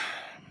was,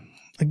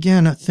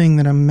 again, a thing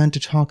that I meant to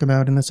talk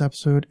about in this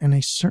episode, and I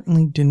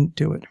certainly didn't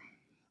do it.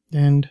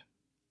 And,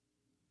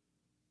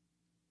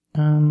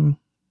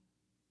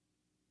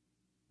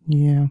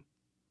 yeah.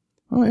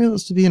 Well, it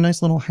was to be a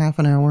nice little half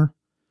an hour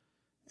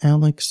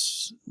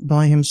Alexx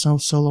by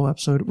himself solo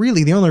episode.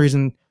 Really, not the only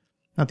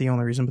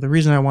reason, but the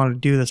reason I wanted to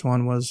do this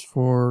one was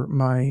for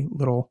my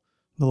little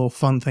the little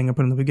fun thing I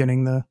put in the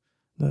beginning, the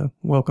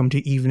Welcome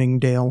to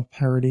Eveningdale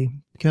parody,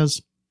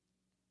 because,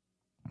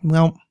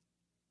 well,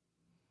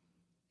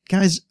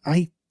 guys,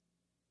 I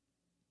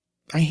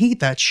hate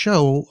that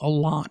show a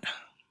lot.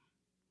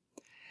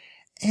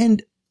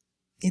 And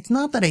it's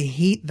not that I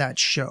hate that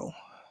show.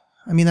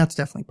 I mean, that's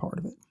definitely part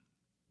of it.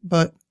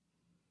 But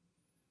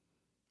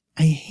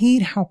I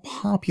hate how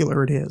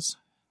popular it is.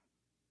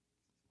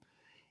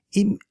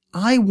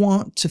 I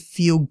want to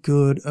feel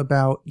good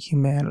about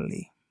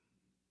humanity.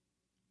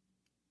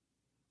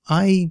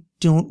 I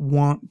don't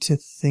want to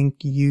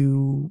think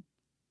you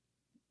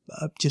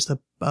just a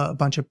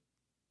bunch of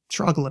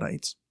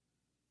troglodytes.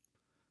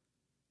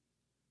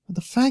 But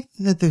the fact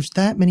that there's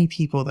that many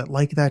people that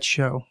like that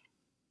show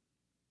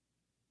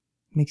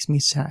makes me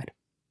sad.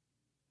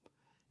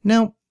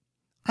 Now,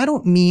 I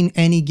don't mean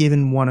any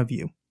given one of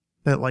you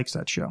that likes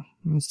that show.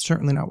 It's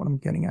certainly not what I'm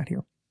getting at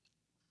here.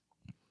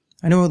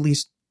 I know at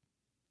least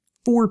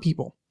 4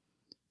 people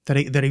that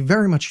I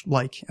very much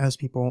like as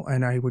people,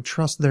 and I would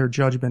trust their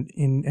judgment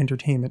in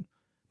entertainment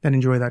that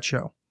enjoy that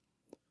show.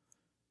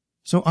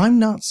 So I'm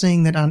not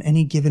saying that on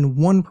any given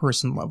one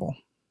person level,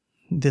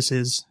 this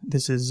is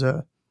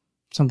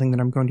something that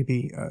I'm going to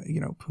be,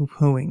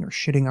 poo-pooing or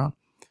shitting on.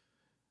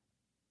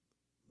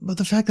 But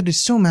the fact that it's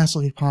so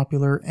massively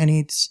popular and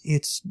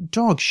it's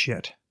dog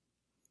shit.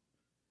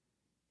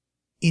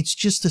 It's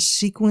just a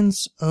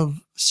sequence of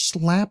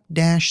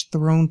slapdash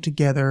thrown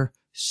together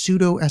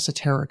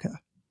pseudo-esoterica.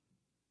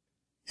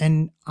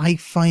 And I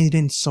find it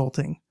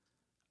insulting.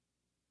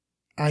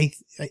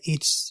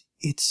 It's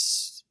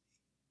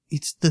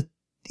the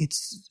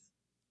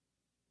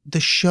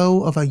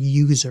show of a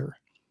user.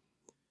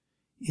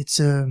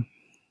 It's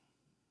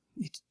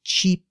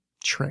cheap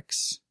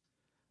tricks.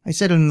 I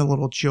said it in the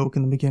little joke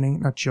in the beginning,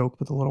 not joke,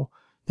 but the little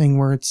thing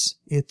where it's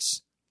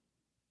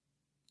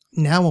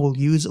now I'll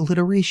use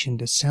alliteration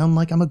to sound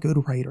like I'm a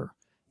good writer.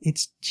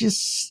 It's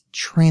just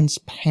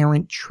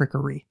transparent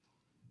trickery.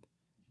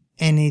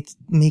 And it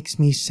makes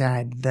me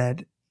sad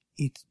that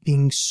it's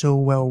being so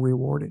well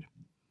rewarded.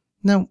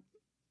 Now,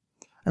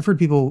 I've heard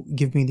people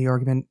give me the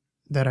argument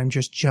that I'm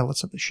just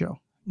jealous of the show.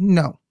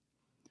 No.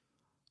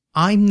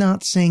 I'm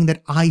not saying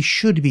that I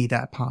should be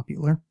that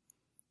popular.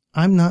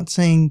 I'm not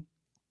saying...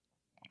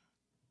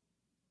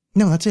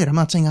 No, that's it. I'm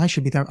not saying I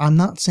should be that. I'm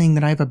not saying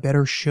that I have a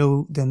better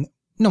show than...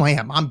 No, I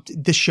am.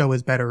 This show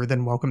is better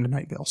than Welcome to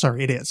Nightvale.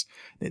 Sorry, it is.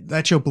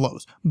 That show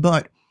blows.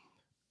 But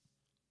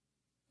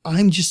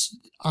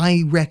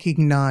I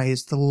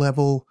recognize the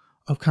level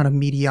of kind of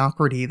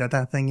mediocrity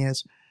that thing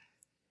is.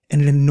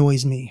 And it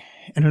annoys me.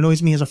 It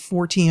annoys me as a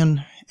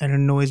 14, and it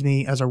annoys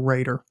me as a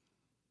writer.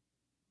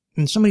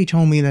 And somebody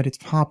told me that it's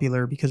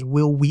popular because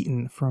Will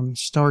Wheaton from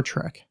Star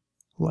Trek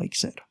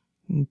likes it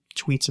and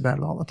tweets about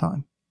it all the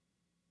time.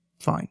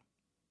 Fine.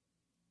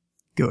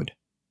 Good.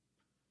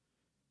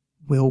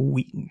 Will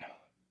Wheaton,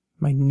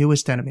 my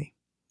newest enemy,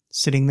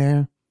 sitting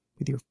there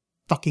with your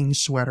fucking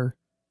sweater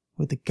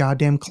with the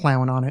goddamn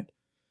clown on it.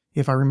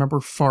 If I remember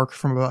Fark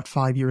from about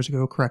 5 years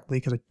ago correctly,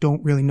 because I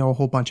don't really know a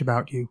whole bunch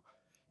about you.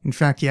 In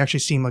fact, you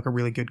actually seem like a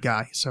really good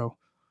guy. So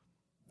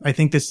I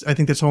think this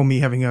whole me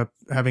having a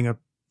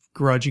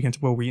grudge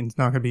against Will Wheaton's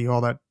not going to be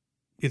all that.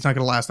 It's not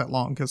going to last that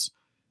long. Because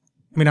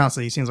I mean,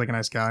 honestly, he seems like a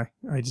nice guy.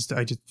 I just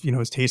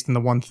his taste in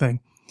the one thing.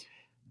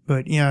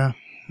 But yeah,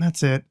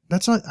 that's it.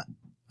 That's not.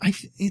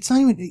 It's not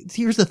even.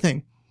 Here's the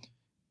thing.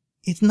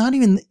 It's not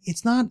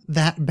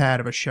that bad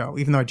of a show,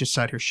 even though I just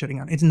sat here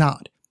shitting on it. It's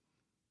not.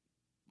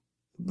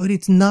 But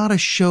it's not a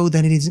show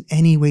that it is in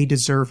any way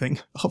deserving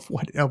of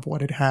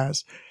what it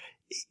has.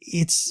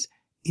 It's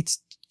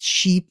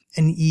cheap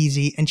and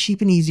easy, and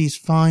cheap and easy is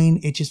fine.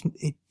 It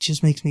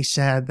just makes me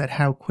sad that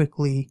how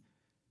quickly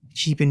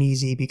cheap and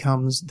easy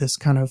becomes this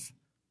kind of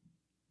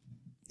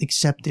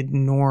accepted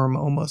norm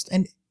almost.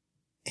 And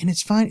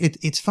it's fine.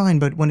 It's fine,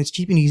 but when it's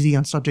cheap and easy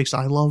on subjects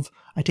I love,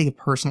 I take it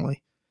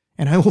personally.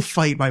 And I will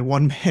fight my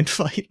one-man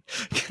fight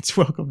against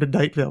Welcome to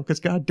Nightvale,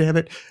 because god damn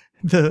it,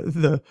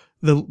 the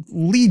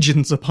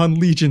legions upon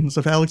legions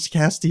of Alexx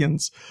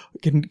Castians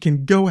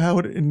can go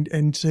out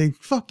and say,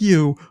 fuck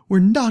you, we're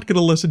not gonna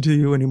listen to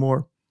you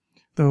anymore.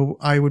 Though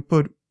I would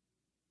put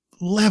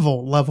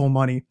level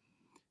money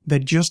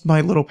that just my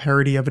little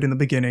parody of it in the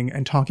beginning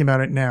and talking about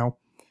it now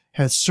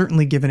has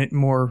certainly given it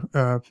more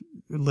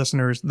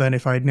listeners than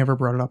if I had never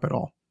brought it up at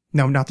all.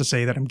 Now, not to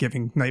say that I'm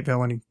giving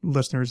Nightvale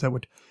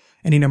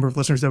any number of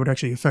listeners that would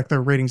actually affect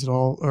their ratings at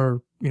all,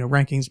 or,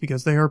 rankings,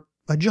 because they are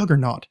a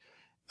juggernaut.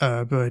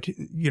 But,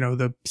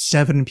 the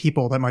 7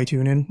 people that might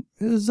tune in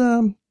is,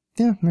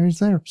 there's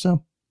there.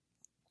 So,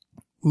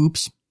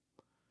 oops.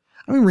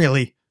 I mean,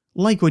 really,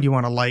 like what you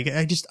want to like.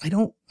 I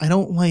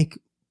don't like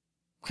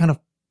kind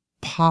of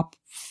pop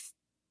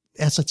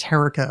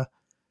esoterica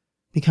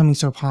becoming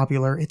so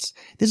popular.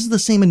 this is the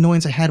same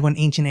annoyance I had when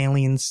Ancient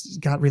Aliens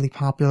got really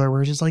popular,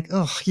 where it's just like,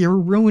 ugh, you're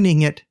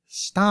ruining it.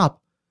 Stop.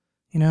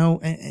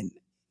 And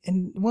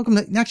Welcome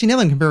to, actually, now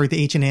that I'm comparing it to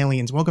Ancient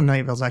Aliens, Welcome to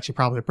Nightvale is actually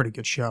probably a pretty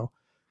good show.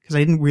 Because I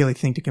didn't really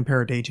think to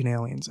compare it to Ancient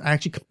Aliens. I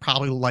actually could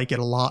probably like it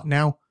a lot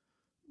now.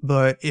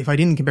 But if I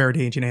didn't compare it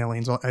to Ancient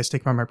Aliens, I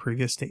stick by my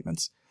previous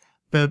statements.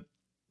 But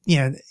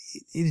yeah,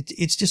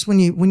 it's just when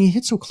you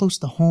hit so close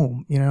to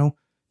home, you know,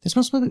 this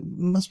must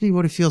be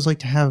what it feels like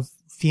to have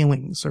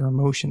feelings or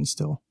emotions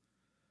still.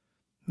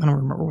 I don't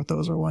remember what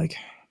those are like.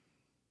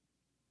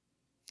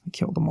 I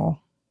killed them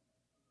all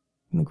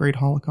in the Great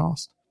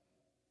Holocaust.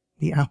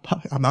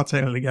 I'm not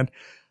saying it again.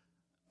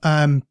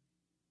 I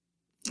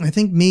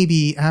think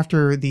maybe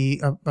after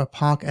the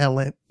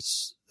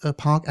apocalypse,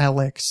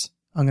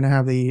 I'm going to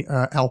have the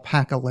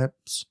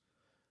alpacalypse,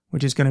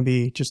 which is going to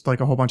be just like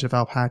a whole bunch of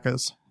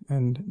alpacas,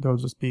 and they'll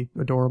just be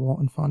adorable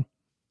and fun.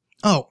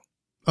 Oh,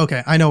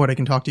 okay. I know what I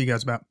can talk to you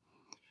guys about.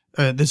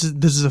 This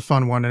is a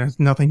fun one, and it has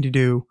nothing to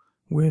do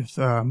with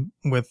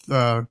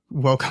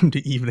Welcome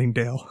to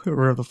Eveningdale, or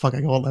whatever the fuck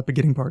I call that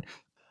beginning part.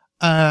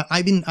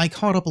 I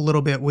caught up a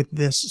little bit with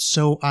this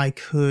so I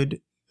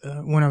could,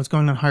 when I was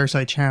going on Higher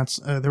Side Chats,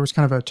 there was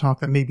kind of a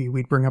talk that maybe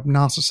we'd bring up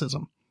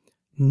Gnosticism.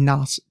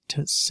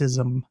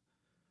 Gnosticism.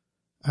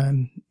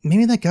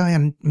 Maybe that guy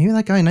in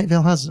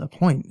Nightvale has a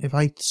point. If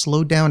I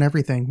slowed down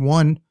everything,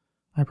 1,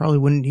 I probably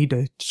wouldn't need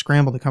to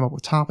scramble to come up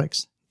with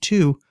topics.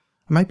 2,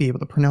 I might be able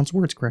to pronounce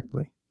words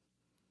correctly.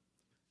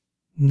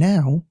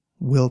 Now,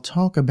 we'll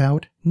talk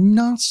about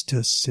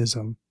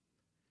Gnosticism.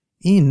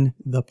 In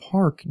the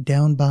park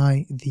down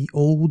by the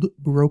old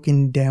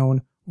broken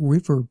down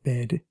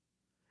riverbed,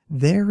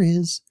 there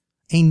is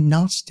a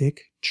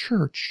Gnostic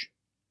church.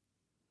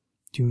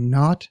 Do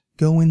not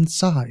go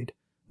inside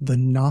the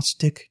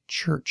Gnostic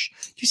church.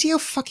 Do you see how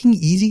fucking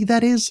easy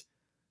that is?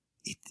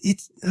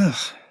 It's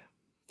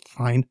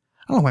fine.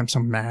 I don't know why I'm so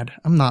mad.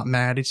 I'm not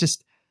mad. It's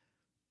just,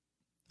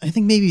 I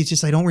think maybe it's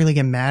just I don't really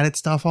get mad at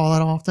stuff all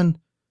that often.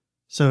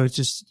 So it's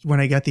just when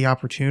I get the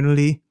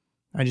opportunity,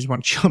 I just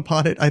want to jump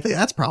on it. I think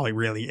that's probably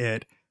really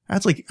it. I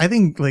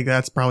think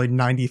that's probably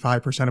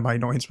 95% of my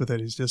annoyance with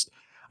it is just,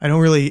 I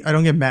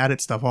don't get mad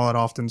at stuff all that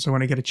often. So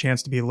when I get a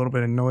chance to be a little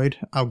bit annoyed,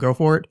 I'll go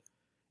for it.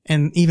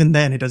 And even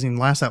then, it doesn't even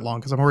last that long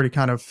because I'm already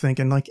kind of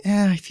thinking like,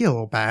 I feel a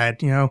little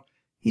bad, you know?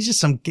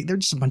 They're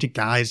just a bunch of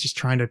guys just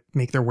trying to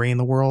make their way in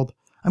the world.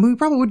 I mean, we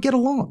probably would get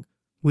along.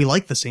 We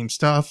like the same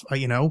stuff,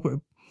 you know, but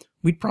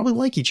we'd probably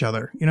like each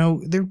other. You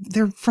know,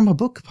 they're from a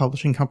book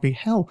publishing company.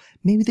 Hell,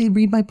 maybe they'd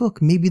read my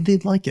book. Maybe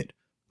they'd like it.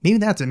 Maybe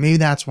that's it. Maybe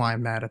that's why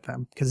I'm mad at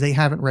them, because they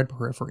haven't read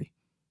Periphery.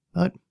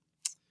 But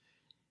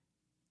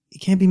you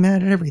can't be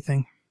mad at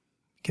everything,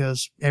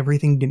 because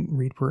everything didn't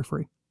read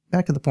Periphery.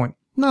 Back to the point.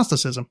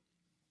 Gnosticism.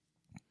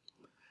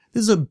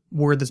 This is a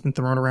word that's been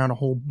thrown around a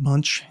whole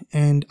bunch,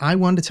 and I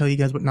wanted to tell you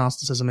guys what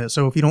Gnosticism is.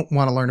 So if you don't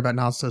want to learn about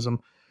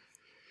Gnosticism,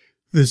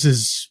 this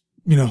is,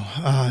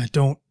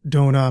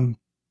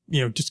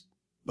 just,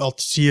 I'll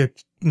see you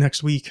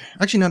next week.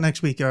 Actually, not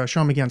next week.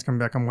 Sean McGann's coming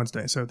back on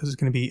Wednesday, so this is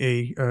going to be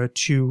a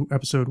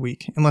 2-episode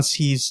week, unless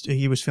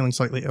he was feeling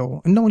slightly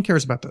ill, and no one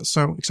cares about this,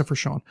 so, except for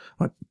Sean.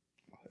 But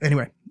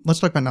anyway,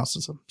 let's talk about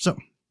Gnosticism. So,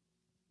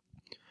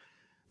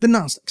 the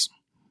Gnostics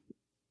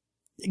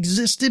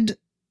existed.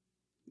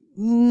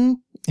 So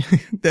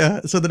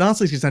the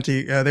Gnostics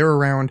essentially, they were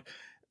around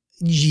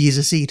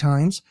Jesus-y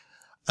times.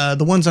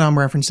 The ones that I'm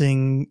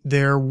referencing,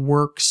 their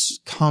works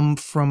come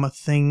from a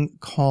thing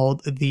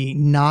called the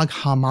Nag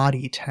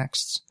Hammadi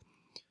texts.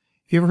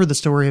 If you ever heard the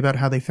story about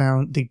how they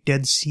found the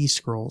Dead Sea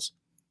Scrolls,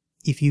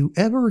 if you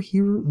ever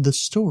hear the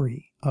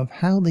story of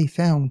how they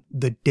found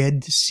the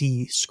Dead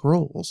Sea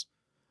Scrolls,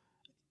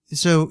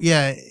 so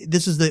yeah,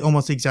 this is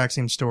almost the exact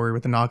same story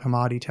with the Nag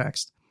Hammadi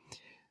text.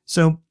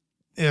 So,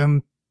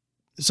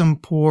 some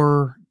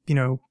poor,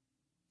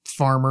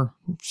 farmer,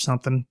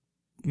 something,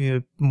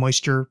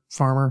 moisture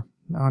farmer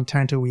on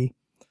Tantowi,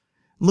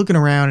 looking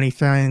around, and he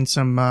finds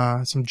some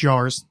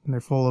jars, and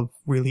they're full of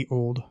really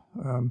old,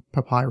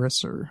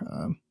 papyrus or,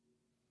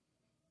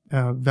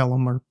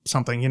 vellum or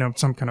something,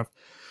 some kind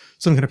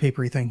of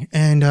papery thing,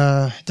 and,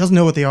 doesn't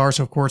know what they are,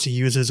 so of course he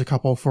uses a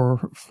couple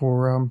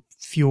for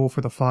fuel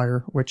for the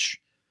fire, which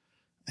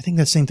I think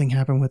that same thing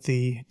happened with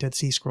the Dead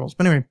Sea Scrolls.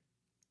 But anyway,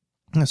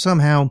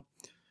 somehow,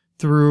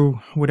 through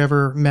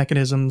whatever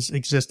mechanisms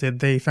existed,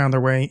 they found their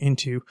way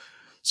into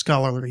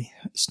scholarly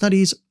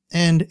studies,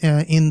 and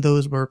in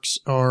those works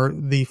are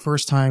the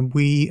first time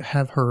we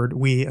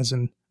as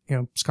in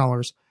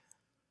scholars,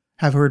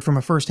 have heard from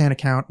a first-hand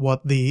account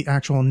what the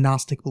actual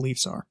Gnostic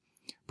beliefs are.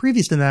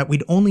 Previous to that,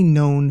 we'd only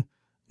known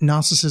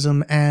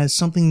Gnosticism as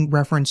something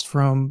referenced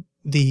from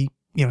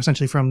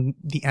essentially from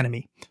the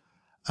enemy.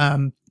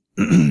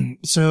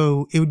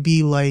 So it would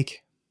be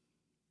like,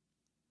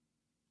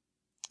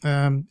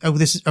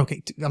 this is,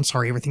 okay, I'm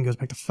sorry, everything goes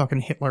back to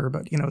fucking Hitler,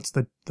 but, it's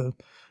the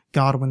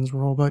Godwin's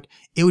rule, but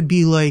it would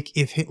be like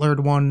if Hitler had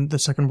won the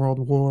Second World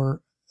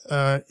War,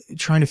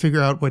 trying to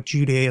figure out what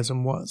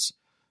Judaism was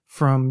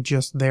from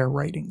just their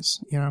writings,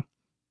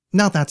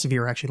 Not that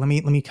severe, actually.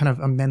 Let me kind of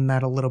amend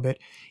that a little bit.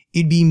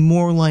 It'd be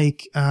more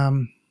like,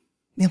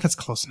 that's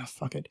close enough,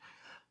 fuck it.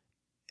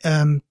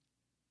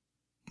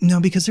 No,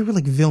 because they were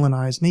like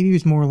villainized. Maybe it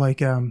was more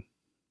like,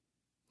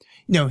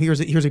 no, here's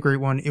a great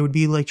one. It would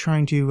be like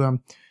trying to,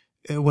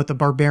 what the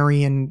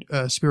barbarian,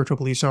 spiritual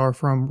beliefs are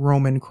from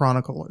Roman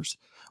chroniclers.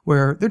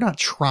 where they're not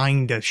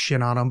trying to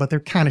shit on them, but they're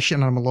kind of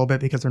shitting on them a little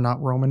bit because they're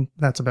not Roman.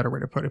 That's a better way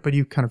to put it, but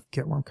you kind of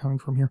get where I'm coming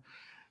from here.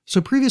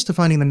 So previous to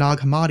finding the Nag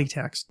Hammadi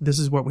text, this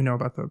is what we know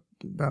about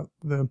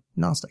the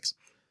Gnostics.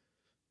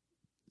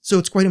 So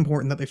it's quite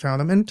important that they found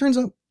them, and it turns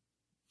out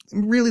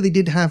really they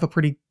did have a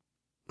pretty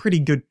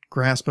good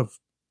grasp of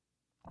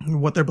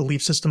what their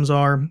belief systems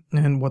are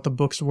and what the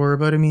books were,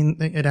 but I mean,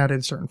 it added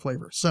a certain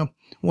flavor. So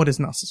what is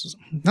Gnosticism?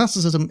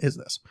 Gnosticism is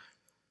this.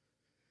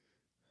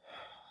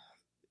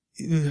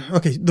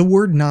 Okay, the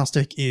word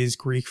Gnostic is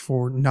Greek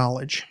for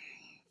knowledge.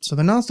 So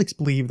the Gnostics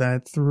believe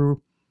that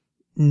through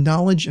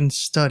knowledge and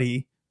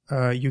study,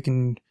 you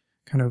can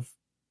kind of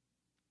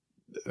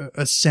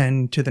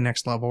ascend to the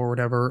next level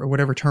or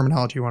whatever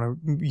terminology you want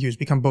to use,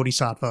 become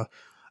bodhisattva,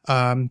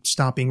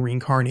 stop being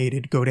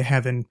reincarnated, go to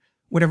heaven,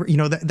 whatever,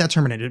 that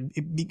terminated,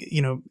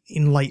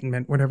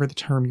 enlightenment, whatever the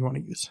term you want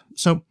to use.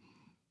 So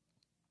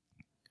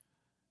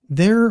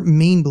their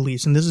main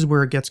beliefs, and this is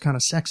where it gets kind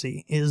of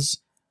sexy,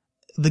 is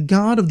the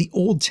God of the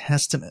Old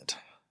Testament,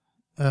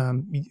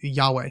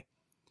 Yahweh,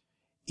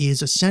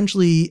 is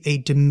essentially a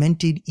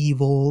demented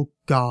evil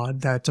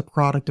God that's a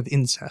product of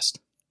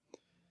incest.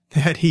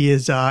 That he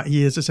is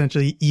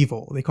essentially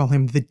evil. They call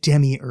him the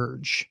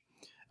Demiurge.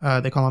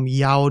 They call him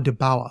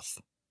Yao-de-Baoth.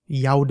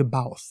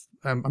 Yao-de-Baoth.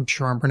 I'm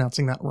sure I'm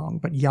pronouncing that wrong,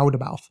 but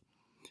Yao-de-Baoth.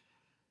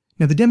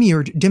 Now, the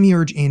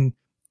Demiurge in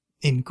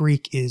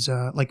Greek is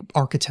like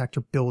architect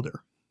or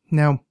builder.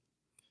 Now,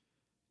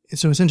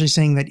 so essentially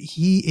saying that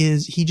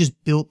he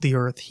just built the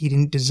earth. He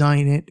didn't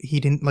design it.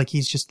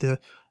 He's just the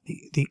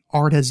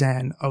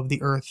artisan of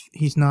the earth.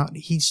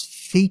 He's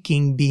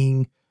faking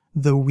being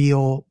the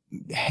real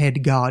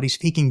head god. He's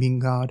faking being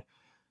God.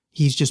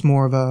 He's just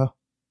more of a,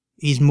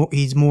 he's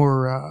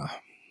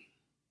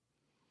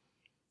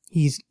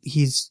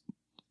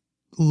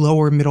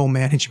lower middle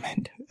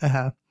management,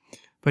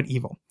 but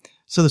evil.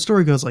 So the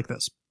story goes like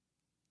this.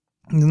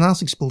 The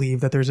Gnostics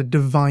believe that there's a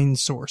divine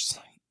source,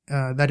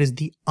 that is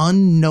the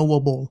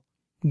unknowable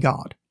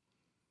God,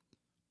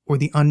 or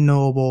the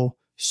unknowable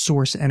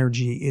source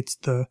energy. It's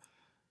the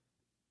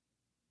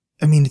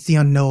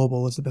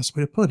unknowable is the best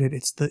way to put it.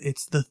 It's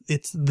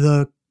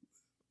the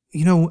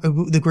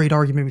great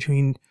argument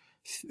between,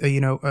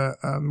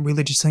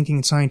 religious thinking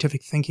and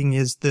scientific thinking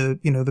is the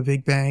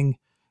Big Bang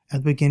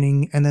at the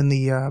beginning, and then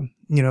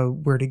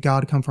where did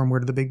God come from?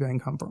 Where did the Big Bang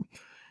come from?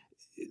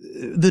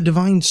 The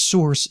divine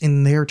source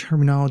in their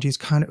terminology is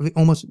kind of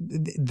almost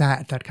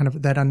that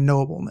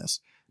unknowableness.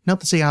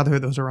 Not to say either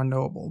of those are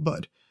unknowable,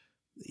 but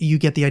you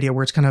get the idea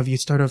where it's kind of, you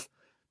start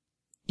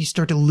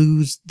to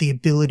lose the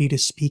ability to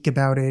speak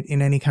about it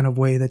in any kind of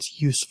way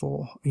that's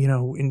useful.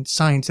 In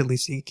science, at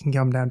least, it can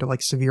come down to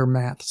like severe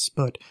maths,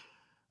 but,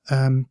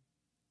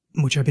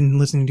 which I've been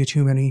listening to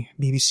too many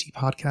BBC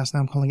podcasts. Now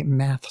I'm calling it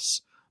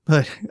maths,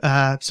 but,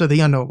 so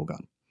the unknowable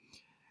God.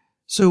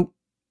 So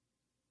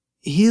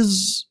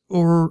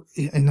part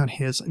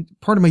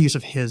of my use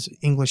of his,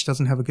 English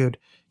doesn't have a good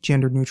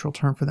gender neutral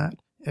term for that.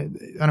 I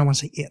don't want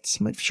to say it's,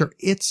 but sure,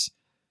 it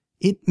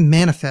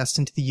manifests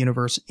into the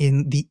universe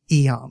in the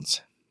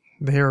eons.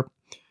 They're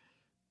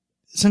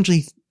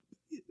essentially,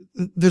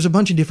 there's a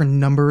bunch of different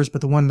numbers,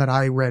 but the one that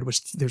I read was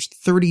there's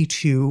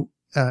 32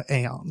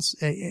 aeons,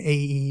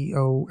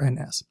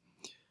 A-E-O-N-S.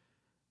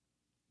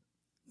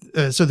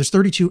 So there's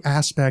 32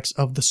 aspects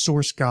of the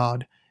source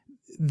God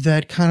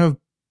that kind of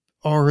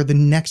are the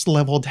next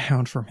level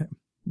down from him.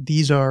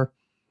 These are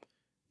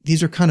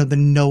kind of the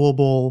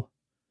knowable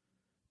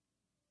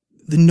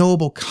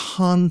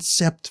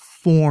concept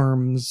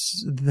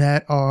forms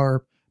that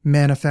are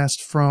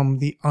manifest from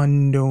the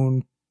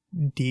unknown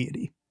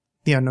deity,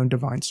 the unknown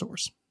divine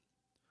source.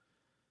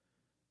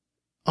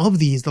 Of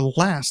these, the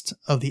last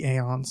of the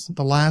aeons,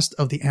 the last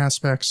of the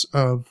aspects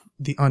of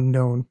the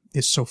unknown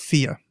is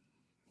Sophia.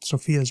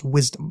 Sophia is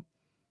wisdom.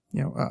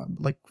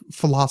 Like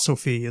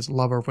philosophy is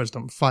lover of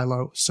wisdom,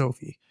 philo,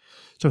 Sophie.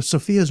 So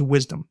Sophia is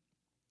wisdom.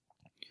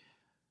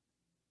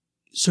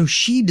 So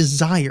she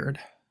desired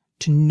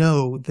to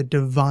know the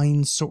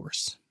divine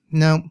source.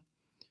 Now,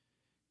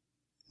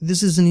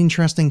 this is an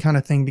interesting kind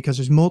of thing because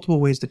there's multiple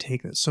ways to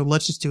take this. So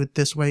let's just do it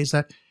this way, is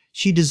that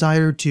she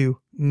desired to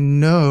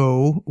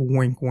know,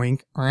 wink,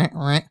 wink,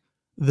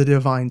 the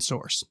divine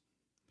source.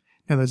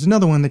 Now, there's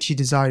another one that she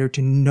desired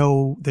to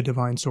know the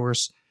divine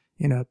source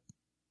in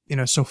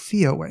a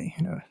Sophia way,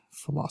 in a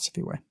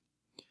philosophy way.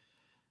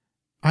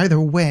 Either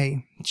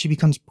way, she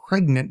becomes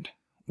pregnant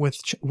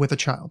with a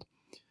child.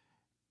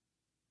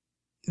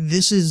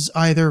 This is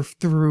either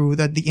through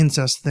the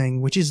incest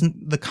thing, which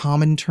isn't the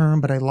common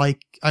term, but I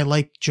like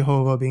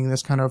Jehovah being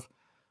this kind of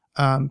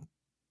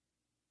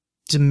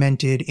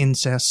demented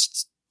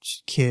incest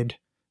kid.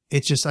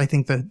 It's just, I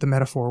think the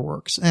metaphor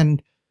works,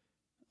 and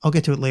I'll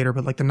get to it later.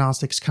 But like the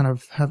Gnostics kind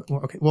of have.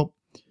 I'll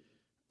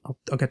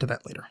get to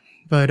that later.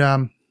 But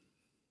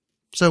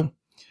so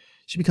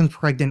she becomes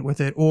pregnant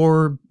with it,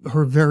 or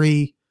her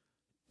very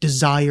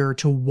desire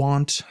to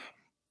want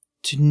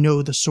to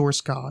know the source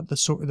God,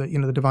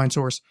 the divine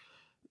source,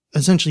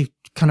 essentially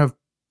kind of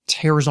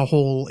tears a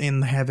hole in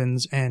the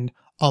heavens and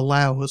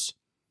allows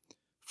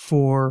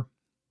for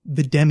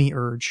the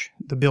demiurge,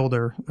 the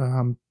builder,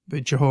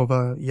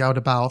 Jehovah,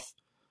 Yaldabaoth,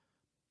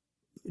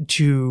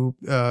 to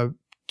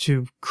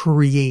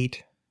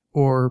create,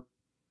 or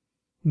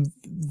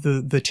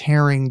the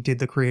tearing did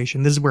the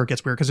creation. This is where it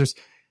gets weird, because there's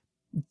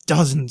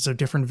dozens of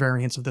different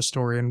variants of this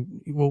story,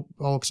 and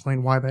I'll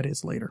explain why that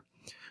is later.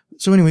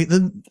 So anyway,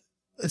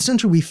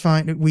 essentially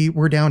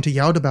we're down to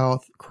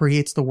Yaldabaoth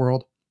creates the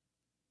world,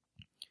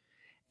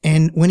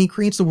 and when he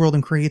creates the world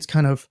and creates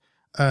kind of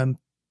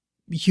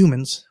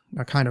humans,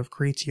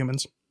 creates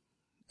humans.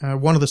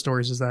 One of the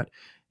stories is that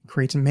he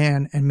creates a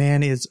man, and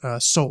man is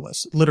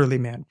soulless, literally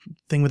man,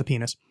 thing with a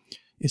penis,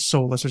 is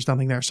soulless. There's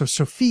nothing there. So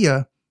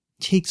Sophia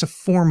takes a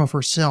form of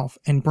herself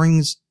and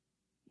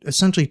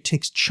essentially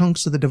takes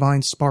chunks of the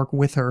divine spark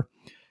with her,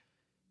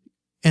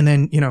 and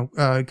then,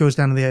 goes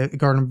down to the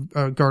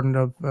Garden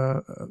of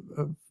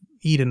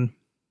Eden,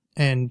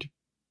 and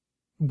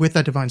with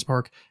that divine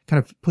spark,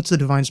 kind of puts the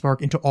divine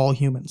spark into all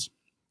humans.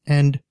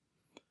 And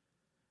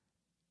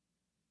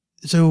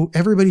so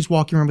everybody's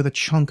walking around with a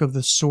chunk of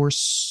the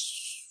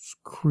source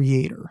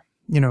creator,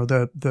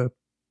 the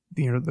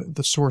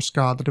source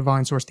God, the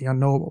divine source, the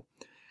unknowable.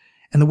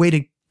 And the way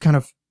to kind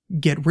of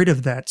get rid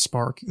of that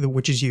spark,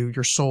 which is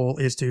your soul,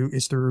 is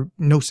through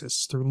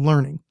gnosis, through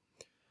learning.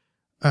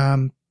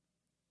 Not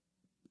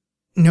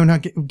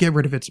get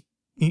rid of its,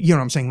 you know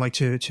what I'm saying? Like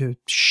to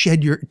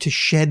shed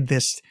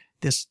this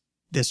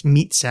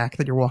meat sack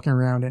that you're walking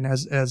around in.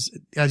 As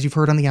you've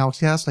heard on the Alexx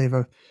cast, I have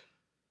a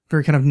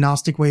very kind of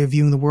Gnostic way of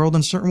viewing the world in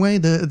a certain way.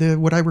 The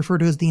what I refer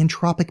to as the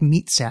entropic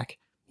meat sack.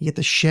 You get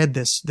to shed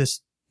this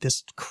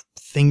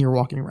thing you're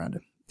walking around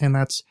in. And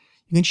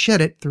you can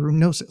shed it through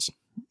gnosis.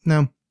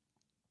 Now,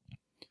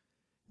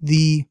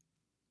 the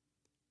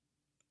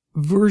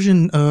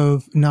version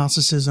of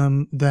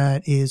Gnosticism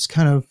that is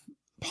kind of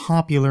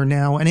popular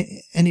now, and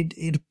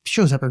it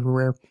shows up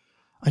everywhere.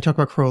 I talk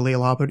about Crowley a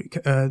lot, but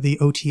the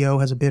OTO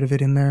has a bit of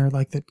it in there,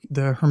 like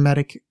the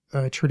Hermetic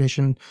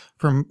tradition,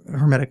 from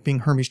Hermetic being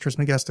Hermes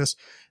Trismegistus,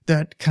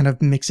 that kind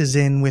of mixes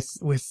in with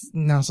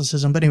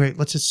Gnosticism. But anyway,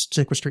 let's just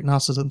stick with straight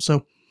Gnosticism.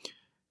 So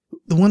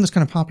the one that's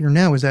kind of popular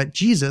now is that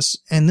Jesus,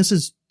 and this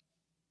is,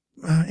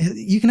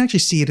 you can actually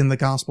see it in the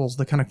Gospels,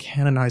 the kind of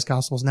canonized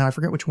Gospels now. I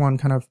forget which one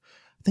I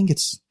think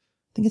it's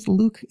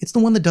Luke. It's the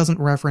one that doesn't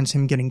reference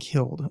him getting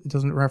killed. It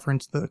doesn't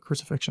reference the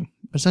crucifixion.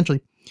 But essentially,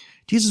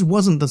 Jesus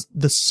wasn't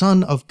the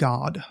Son of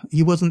God.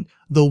 He wasn't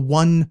the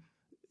one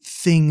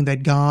thing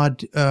that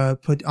God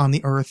put on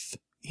the earth.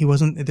 He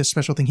wasn't this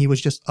special thing. He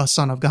was just a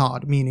son of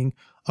God, meaning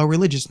a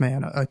religious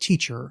man, a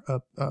teacher,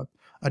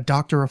 a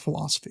doctor of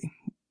philosophy.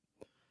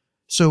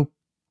 So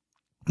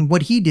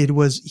what he did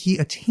was he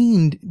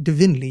attained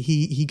divinity.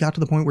 He got to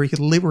the point where he could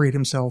liberate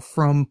himself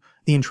from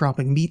the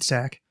entropic meat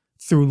sack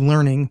through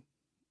learning,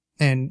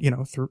 and,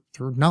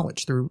 through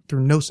knowledge, through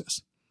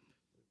gnosis.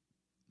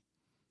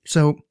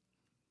 So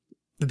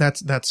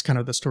that's kind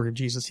of the story of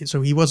Jesus.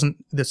 So he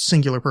wasn't this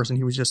singular person.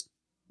 He was just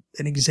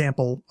an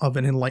example of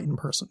an enlightened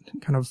person.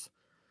 Kind of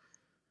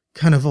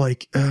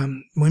like,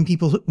 when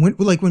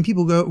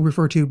people go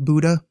refer to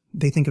Buddha,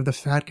 they think of the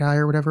fat guy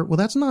or whatever. Well,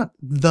 that's not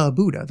the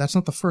Buddha. That's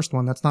not the first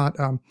one. That's not,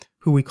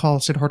 who we call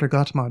Siddhartha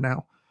Gautama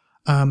now.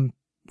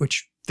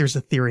 Which there's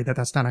a theory that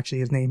that's not actually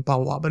his name, blah,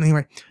 blah, blah. But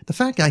anyway, the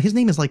fat guy, his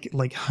name is like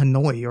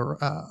Hanoi or,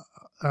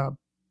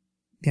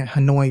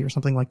 Hanoi or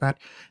something like that.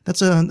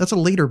 That's a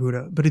later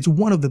Buddha, but it's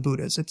one of the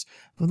Buddhas.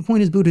 The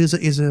point is Buddha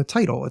is a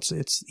title.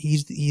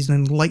 He's an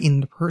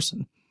enlightened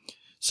person.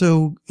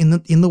 So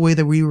in the way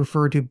that we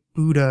refer to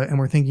Buddha, and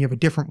we're thinking of a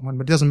different one,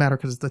 but it doesn't matter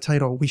because it's the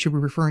title, we should be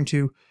referring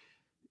to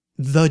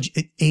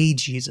a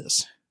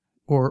Jesus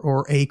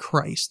or a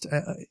Christ.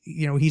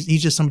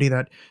 He's just somebody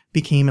that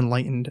became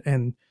enlightened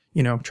and,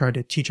 tried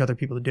to teach other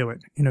people to do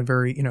it in a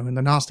very, in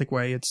the Gnostic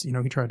way. It's, he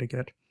tried to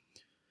get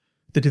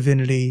the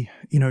divinity,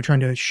 trying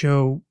to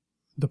show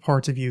the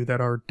parts of you that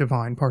are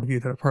divine, part of you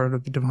that are part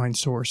of the divine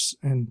source.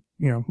 And,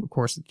 of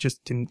course, it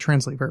just didn't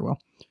translate very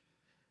well.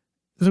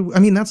 So,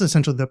 that's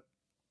essentially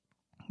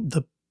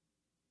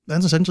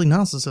that's essentially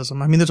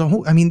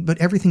Gnosticism. But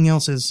everything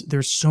else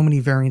there's so many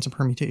variants and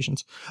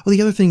permutations. Well,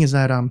 the other thing is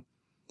that,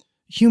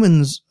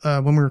 humans,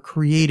 when we were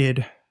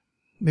created,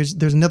 there's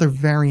another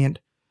variant,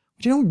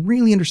 which I don't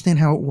really understand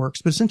how it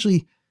works, but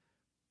essentially,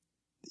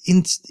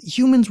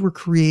 humans were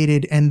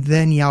created, and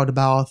then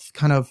Yaldabaoth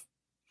kind of,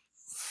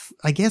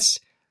 I guess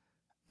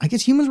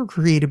humans were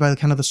created by the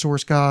kind of the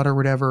source god or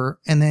whatever,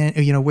 and then,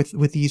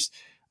 with these,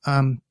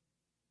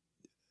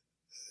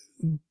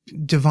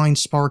 divine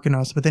spark in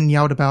us, but then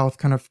Yaldabaoth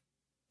kind of,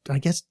 I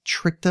guess,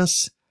 tricked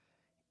us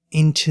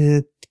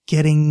into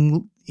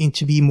getting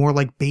into be more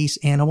like base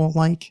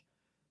animal-like,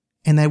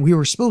 and that we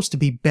were supposed to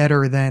be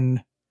better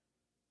than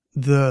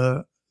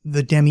the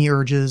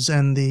demiurges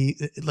and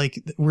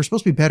we're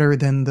supposed to be better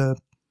than the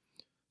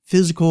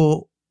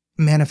physical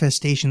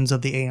manifestations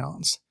of the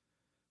aeons.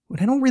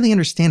 But I don't really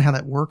understand how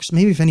that works.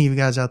 Maybe if any of you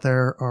guys out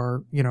there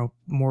are,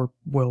 more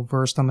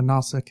well-versed on the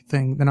Gnostic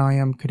thing than I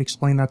am, could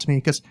explain that to me,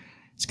 because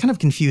it's kind of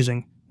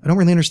confusing. I don't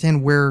really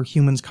understand where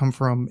humans come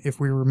from if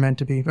we were meant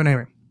to be. But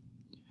anyway,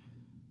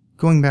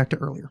 going back to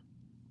earlier.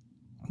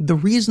 the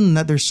reason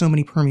that there's so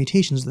many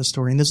permutations of this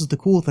story, and this is the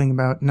cool thing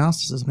about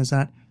Gnosticism, is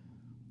that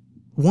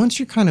once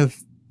you're kind of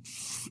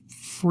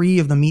free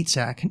of the meat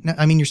sack,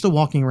 I mean, you're still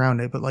walking around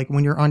it, but like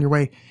when you're on your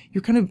way,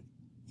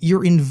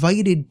 you're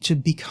invited to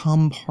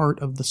become part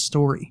of the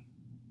story.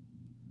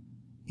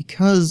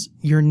 Because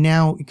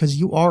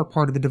you are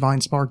part of the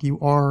divine spark, you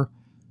are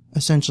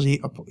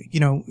essentially,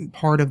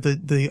 part of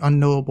the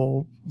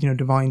unknowable,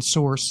 divine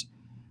source.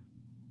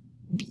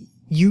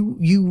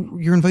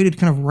 You're invited to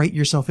kind of write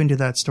yourself into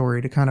that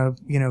story, to kind of,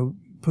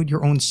 put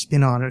your own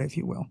spin on it, if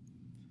you will.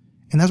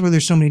 And that's why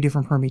there's so many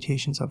different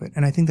permutations of it.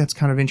 And I think that's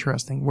kind of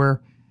interesting,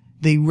 where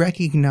they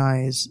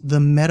recognize the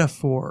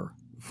metaphor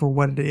for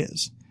what it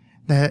is.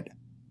 That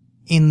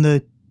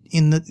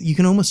you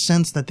can almost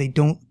sense that they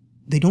don't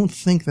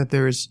think that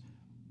there's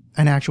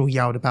an actual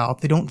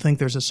Yaldabaoth. They don't think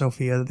there's a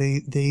Sophia.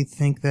 They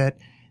think that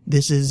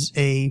this is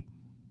a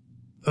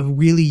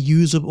really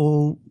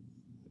useful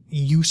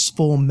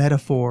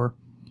metaphor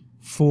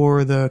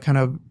for the kind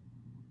of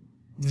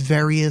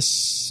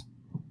various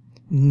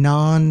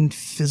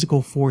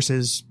non-physical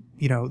forces,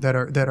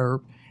 that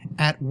are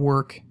at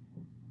work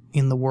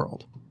in the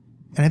world.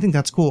 And I think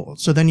that's cool.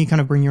 So then you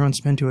kind of bring your own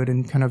spin to it,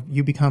 and kind of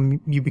you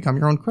become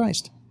your own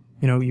Christ.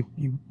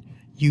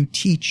 You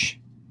teach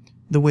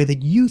the way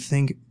that you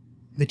think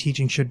the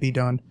teaching should be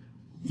done.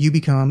 You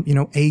become,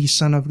 a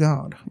son of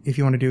God, if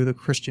you want to do the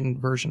Christian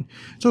version.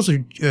 It's also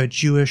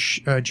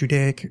Jewish,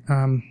 Judaic,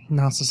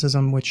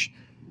 Gnosticism, which,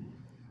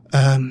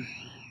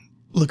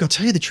 look, I'll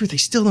tell you the truth, I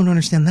still don't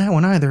understand that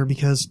one either,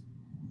 because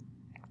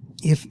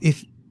maybe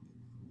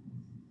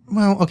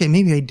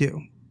I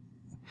do.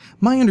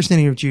 My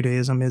understanding of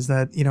Judaism is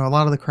that, a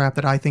lot of the crap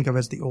that I think of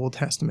as the Old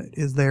Testament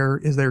is their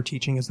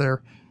teaching, is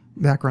their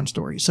background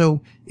story.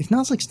 So if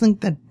Gnostics think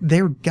that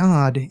their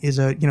God is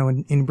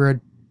an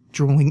inbred,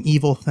 drooling,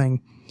 evil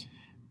thing,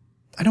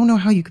 I don't know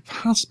how you could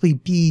possibly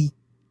be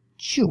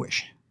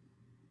Jewish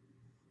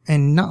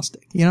and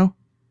Gnostic,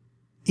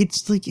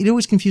 It's like, it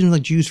always confuses me,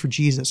 like Jews for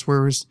Jesus,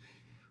 whereas,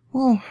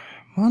 well,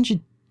 why don't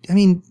you,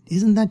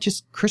 isn't that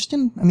just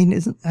Christian?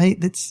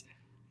 It's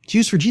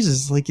Jews for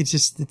Jesus. Like,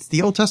 it's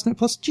the Old Testament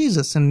plus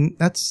Jesus, and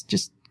that's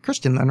just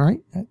Christian then,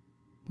 right?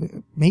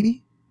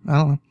 Maybe? I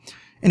don't know.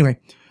 Anyway,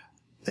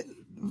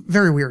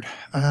 very weird.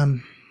 I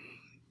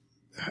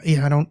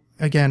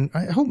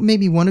hope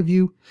maybe one of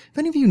you, if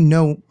any of you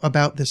know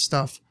about this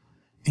stuff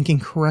and can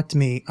correct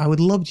me, I would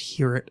love to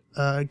hear it.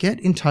 Get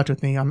in touch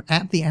with me. I'm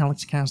at the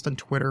AlexxCast on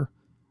Twitter,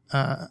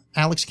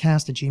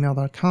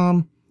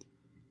 alexxcast@gmail.com.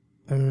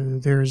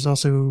 There's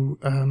also,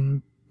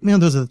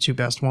 those are the two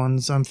best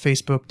ones. I'm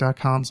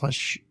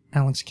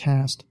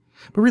facebook.com/AlexxCast.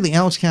 But really,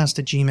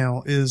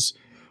 alexxcast@gmail is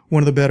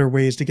one of the better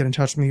ways to get in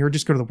touch with me, or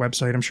just go to the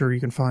website. I'm sure you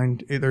can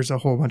find, there's a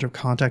whole bunch of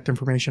contact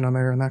information on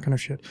there and that kind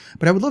of shit.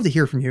 But I would love to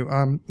hear from you.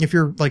 If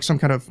you're like some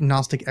kind of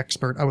Gnostic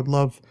expert, I would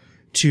love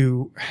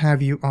to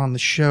have you on the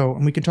show,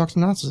 and we can talk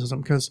some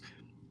Gnosticism, because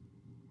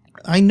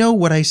I know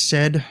what I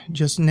said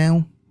just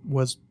now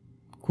was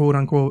quote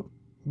unquote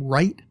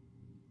right.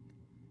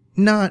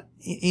 Not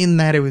in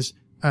that it was,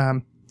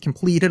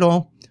 complete at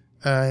all.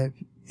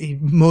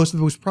 Most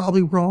of it was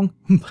probably wrong,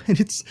 but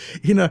it's,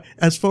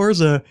 as far as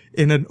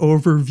in an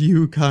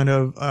overview kind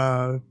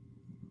of,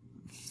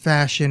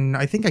 fashion,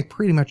 I think I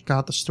pretty much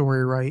got the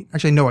story right.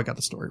 Actually, I know I got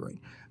the story right,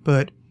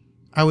 but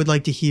I would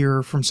like to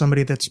hear from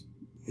somebody that's,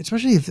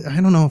 especially if,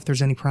 I don't know if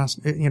there's any,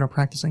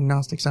 practicing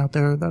Gnostics out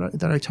there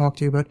that I talk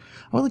to, but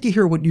I would like to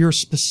hear what your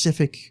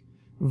specific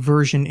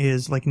version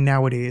is like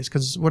nowadays,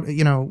 because what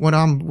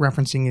I'm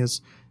referencing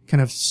is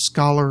kind of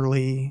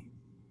scholarly,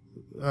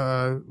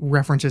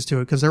 references to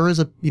it, because there is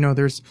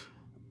there's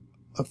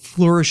a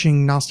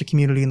flourishing Gnostic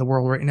community in the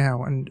world right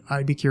now, and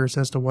I'd be curious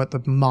as to what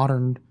the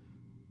modern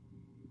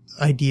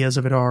ideas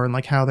of it are, and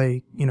like how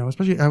they,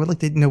 especially I would like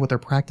to know what their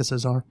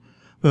practices are.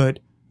 But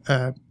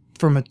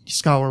from a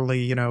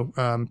scholarly,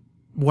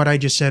 what I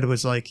just said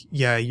was like,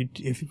 yeah,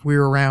 if we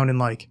were around in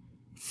like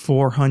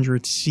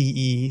 400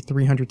 CE,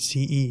 300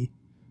 CE,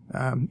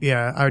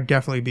 I would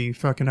definitely be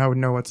I would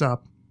know what's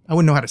up. I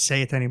wouldn't know how to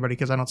say it to anybody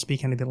because I don't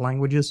speak any of the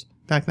languages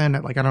back then.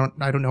 Like, I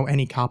don't know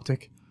any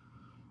Coptic.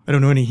 I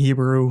don't know any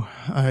Hebrew.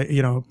 I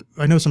know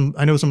some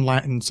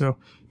Latin. So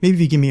maybe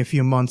if you give me a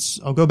few months,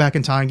 I'll go back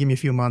in time, give me a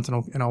few months,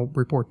 and I'll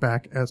report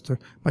back as to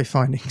my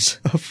findings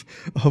of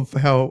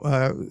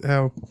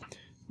how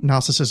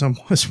Gnosticism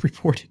was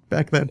reported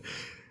back then.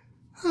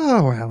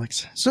 Oh,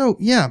 Alex. So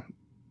yeah.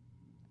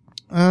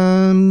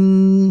 Yeah,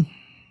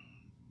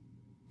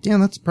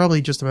 that's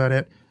probably just about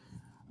it.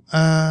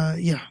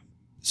 Yeah.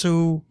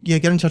 So, yeah,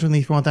 get in touch with me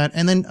if you want that.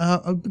 And then,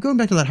 going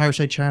back to that Higher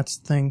Side Chats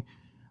thing,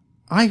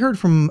 I heard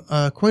from,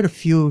 quite a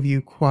few of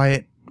you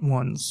quiet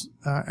ones,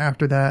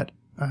 after that,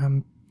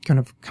 kind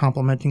of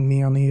complimenting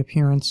me on the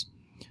appearance.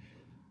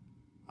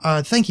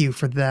 Thank you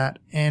for that.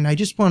 And I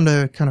just wanted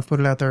to kind of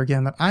put it out there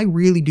again that I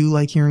really do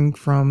like hearing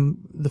from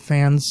the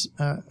fans.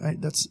 I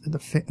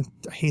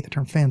hate the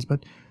term fans,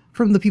 but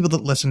from the people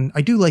that listen,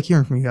 I do like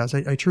hearing from you guys.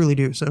 I truly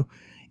do. So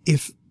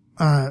if,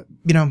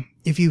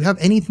 if you have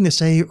anything to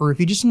say, or if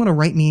you just want to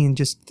write me and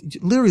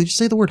just literally just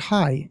say the word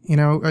hi,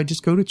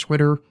 just go to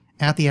Twitter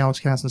at the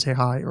Alexxcast and say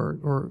hi,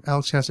 or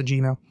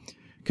alexxcast@gmail.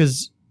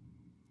 Cause,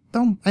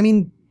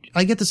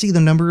 I get to see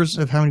the numbers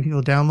of how many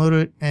people download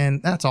it,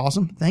 and that's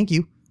awesome. Thank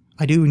you.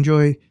 I do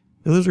enjoy,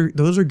 those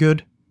are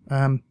good.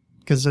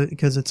 Cause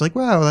it's like,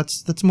 wow,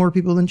 that's more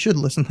people than should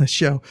listen to this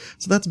show.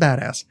 So that's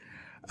badass.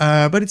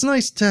 But it's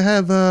nice to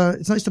have,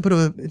 it's nice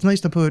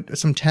to put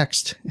some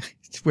text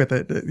with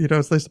it.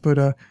 It's nice to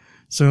put,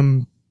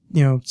 some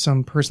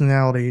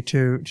personality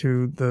to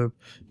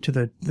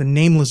the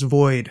nameless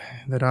void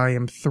that I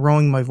am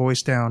throwing my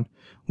voice down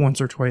once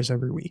or twice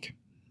every week.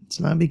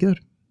 So that'd be good.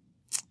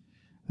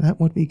 That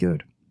would be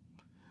good.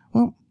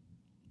 Well,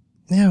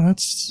 yeah,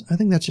 I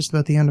think that's just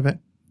about the end of it.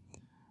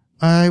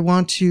 I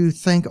want to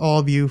thank all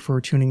of you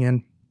for tuning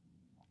in.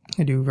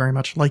 I do very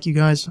much like you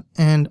guys,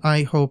 and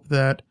I hope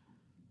that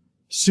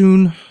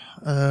soon,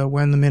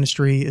 when the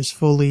ministry is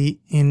fully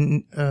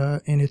in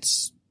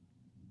its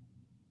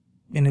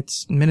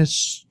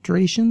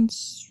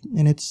ministrations,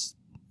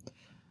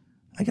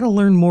 I gotta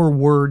learn more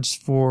words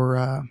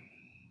for,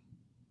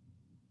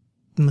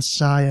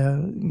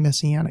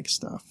 messianic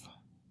stuff.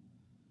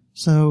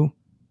 So,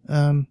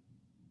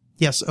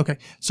 yes, okay.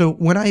 So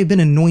when I have been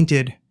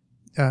anointed,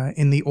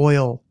 in the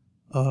oil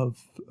of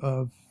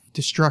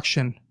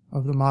destruction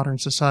of the modern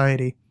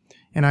society,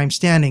 and I'm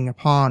standing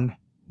upon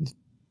the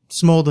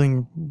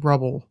smoldering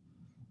rubble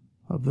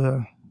of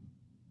the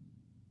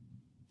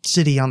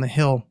city on the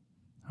hill,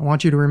 I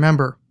want you to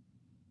remember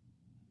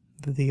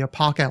that the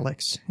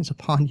apocalypse is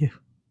upon you.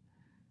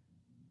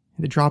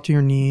 And to drop to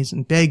your knees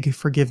and beg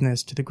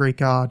forgiveness to the great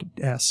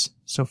goddess,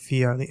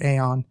 Sophia, the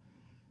Aeon.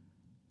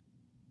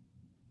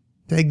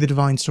 Beg the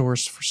divine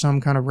source for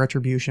some kind of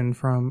retribution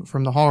from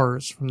the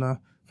horrors, from the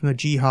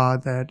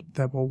jihad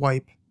that will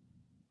wipe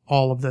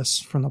all of this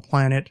from the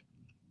planet,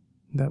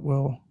 that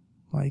will,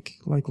 like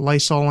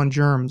Lysol and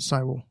germs,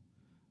 I will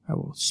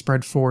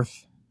spread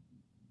forth,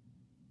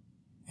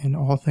 and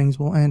all things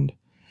will end.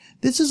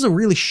 This is a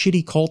really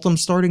shitty cult I'm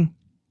starting,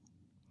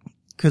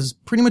 because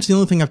pretty much the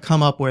only thing I've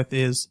come up with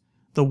is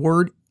the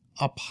word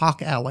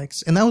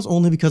apocalypse, and that was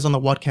only because on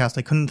the Whatcast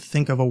I couldn't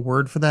think of a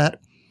word for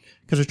that.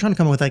 Because I was trying to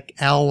come up with like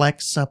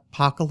Alexx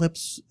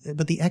Apocalypse,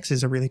 but the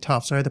X's are really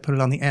tough, so I had to put it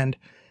on the end.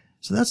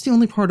 So that's the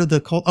only part of the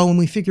cult. Oh, and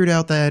we figured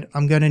out that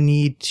I'm gonna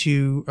need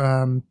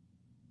to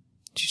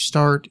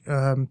start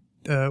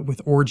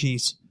with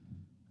orgies.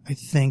 I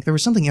think there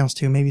was something else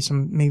too. Maybe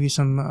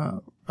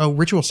some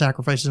ritual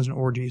sacrifices and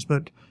orgies.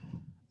 But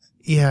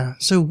yeah,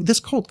 so this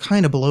cult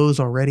kind of blows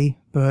already.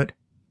 But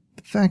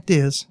the fact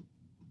is,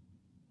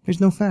 there's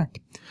no fact.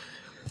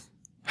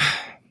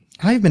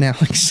 I've been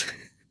Alexx.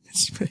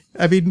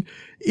 I mean,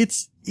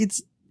 it's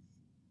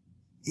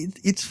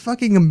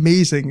fucking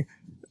amazing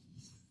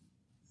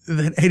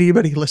that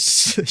anybody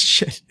listens to this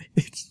shit.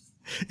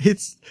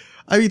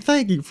 I mean,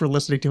 thank you for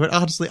listening to it.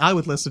 Honestly, I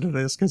would listen to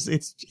this because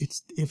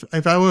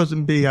if I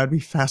wasn't me, I'd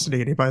be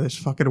fascinated by this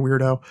fucking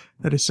weirdo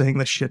that is saying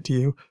this shit to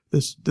you.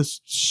 This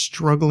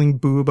struggling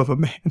boob of a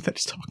man that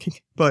is talking.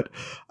 But,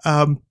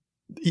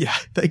 yeah,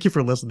 thank you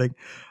for listening.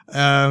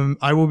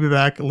 I will be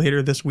back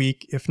later this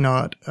week, if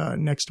not,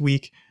 next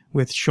week,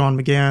 with Sean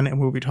McGann,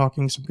 and we'll be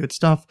talking some good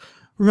stuff.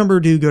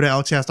 Remember to go to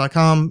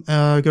alexxcast.com,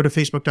 go to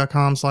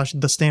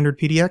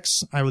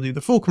facebook.com/thestandardpdx. I will do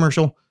the full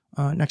commercial,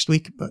 next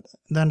week, but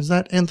that is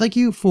that. And thank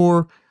you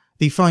for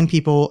the fine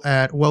people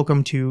at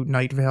Welcome to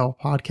Nightvale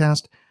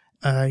podcast.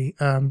 I,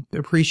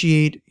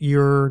 appreciate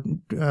your,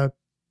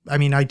 I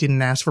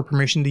didn't ask for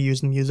permission to use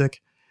the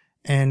music,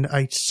 and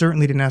I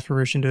certainly didn't ask for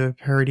permission to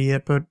parody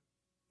it, but,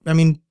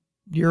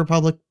 you're a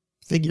public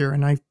figure,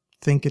 and I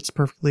think it's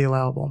perfectly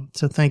allowable.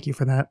 So thank you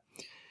for that.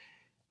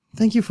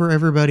 Thank you for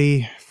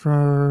everybody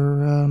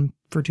for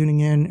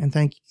tuning in, and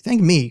thank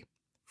me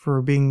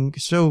for being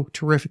so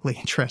terrifically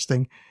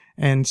interesting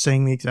and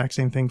saying the exact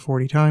same thing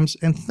 40 times.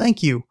 And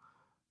thank you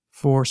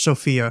for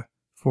Sophia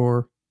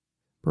for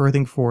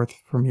birthing forth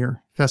from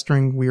your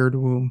festering weird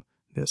womb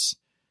this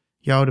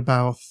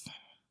Yaudabaoth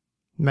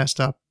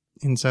messed up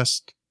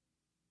incest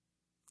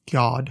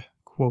god,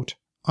 quote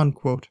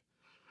unquote.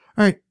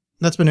 All right,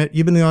 that's been it.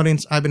 You've been the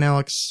audience. I've been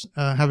Alexx.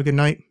 Have a good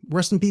night.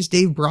 Rest in peace,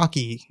 Dave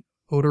Brocky.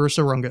 Odorous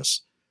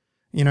Orungus.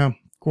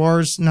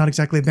 Guar's not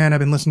exactly a band I've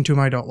been listening to in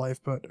my adult life,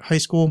 but high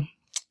school,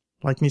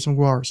 liked me some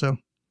Guar, so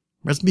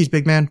rest in peace,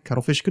 big man.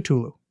 Cuttlefish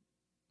Cthulhu.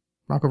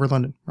 Rock over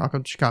London. Rock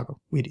over Chicago.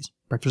 Wheaties.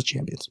 Breakfast of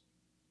Champions.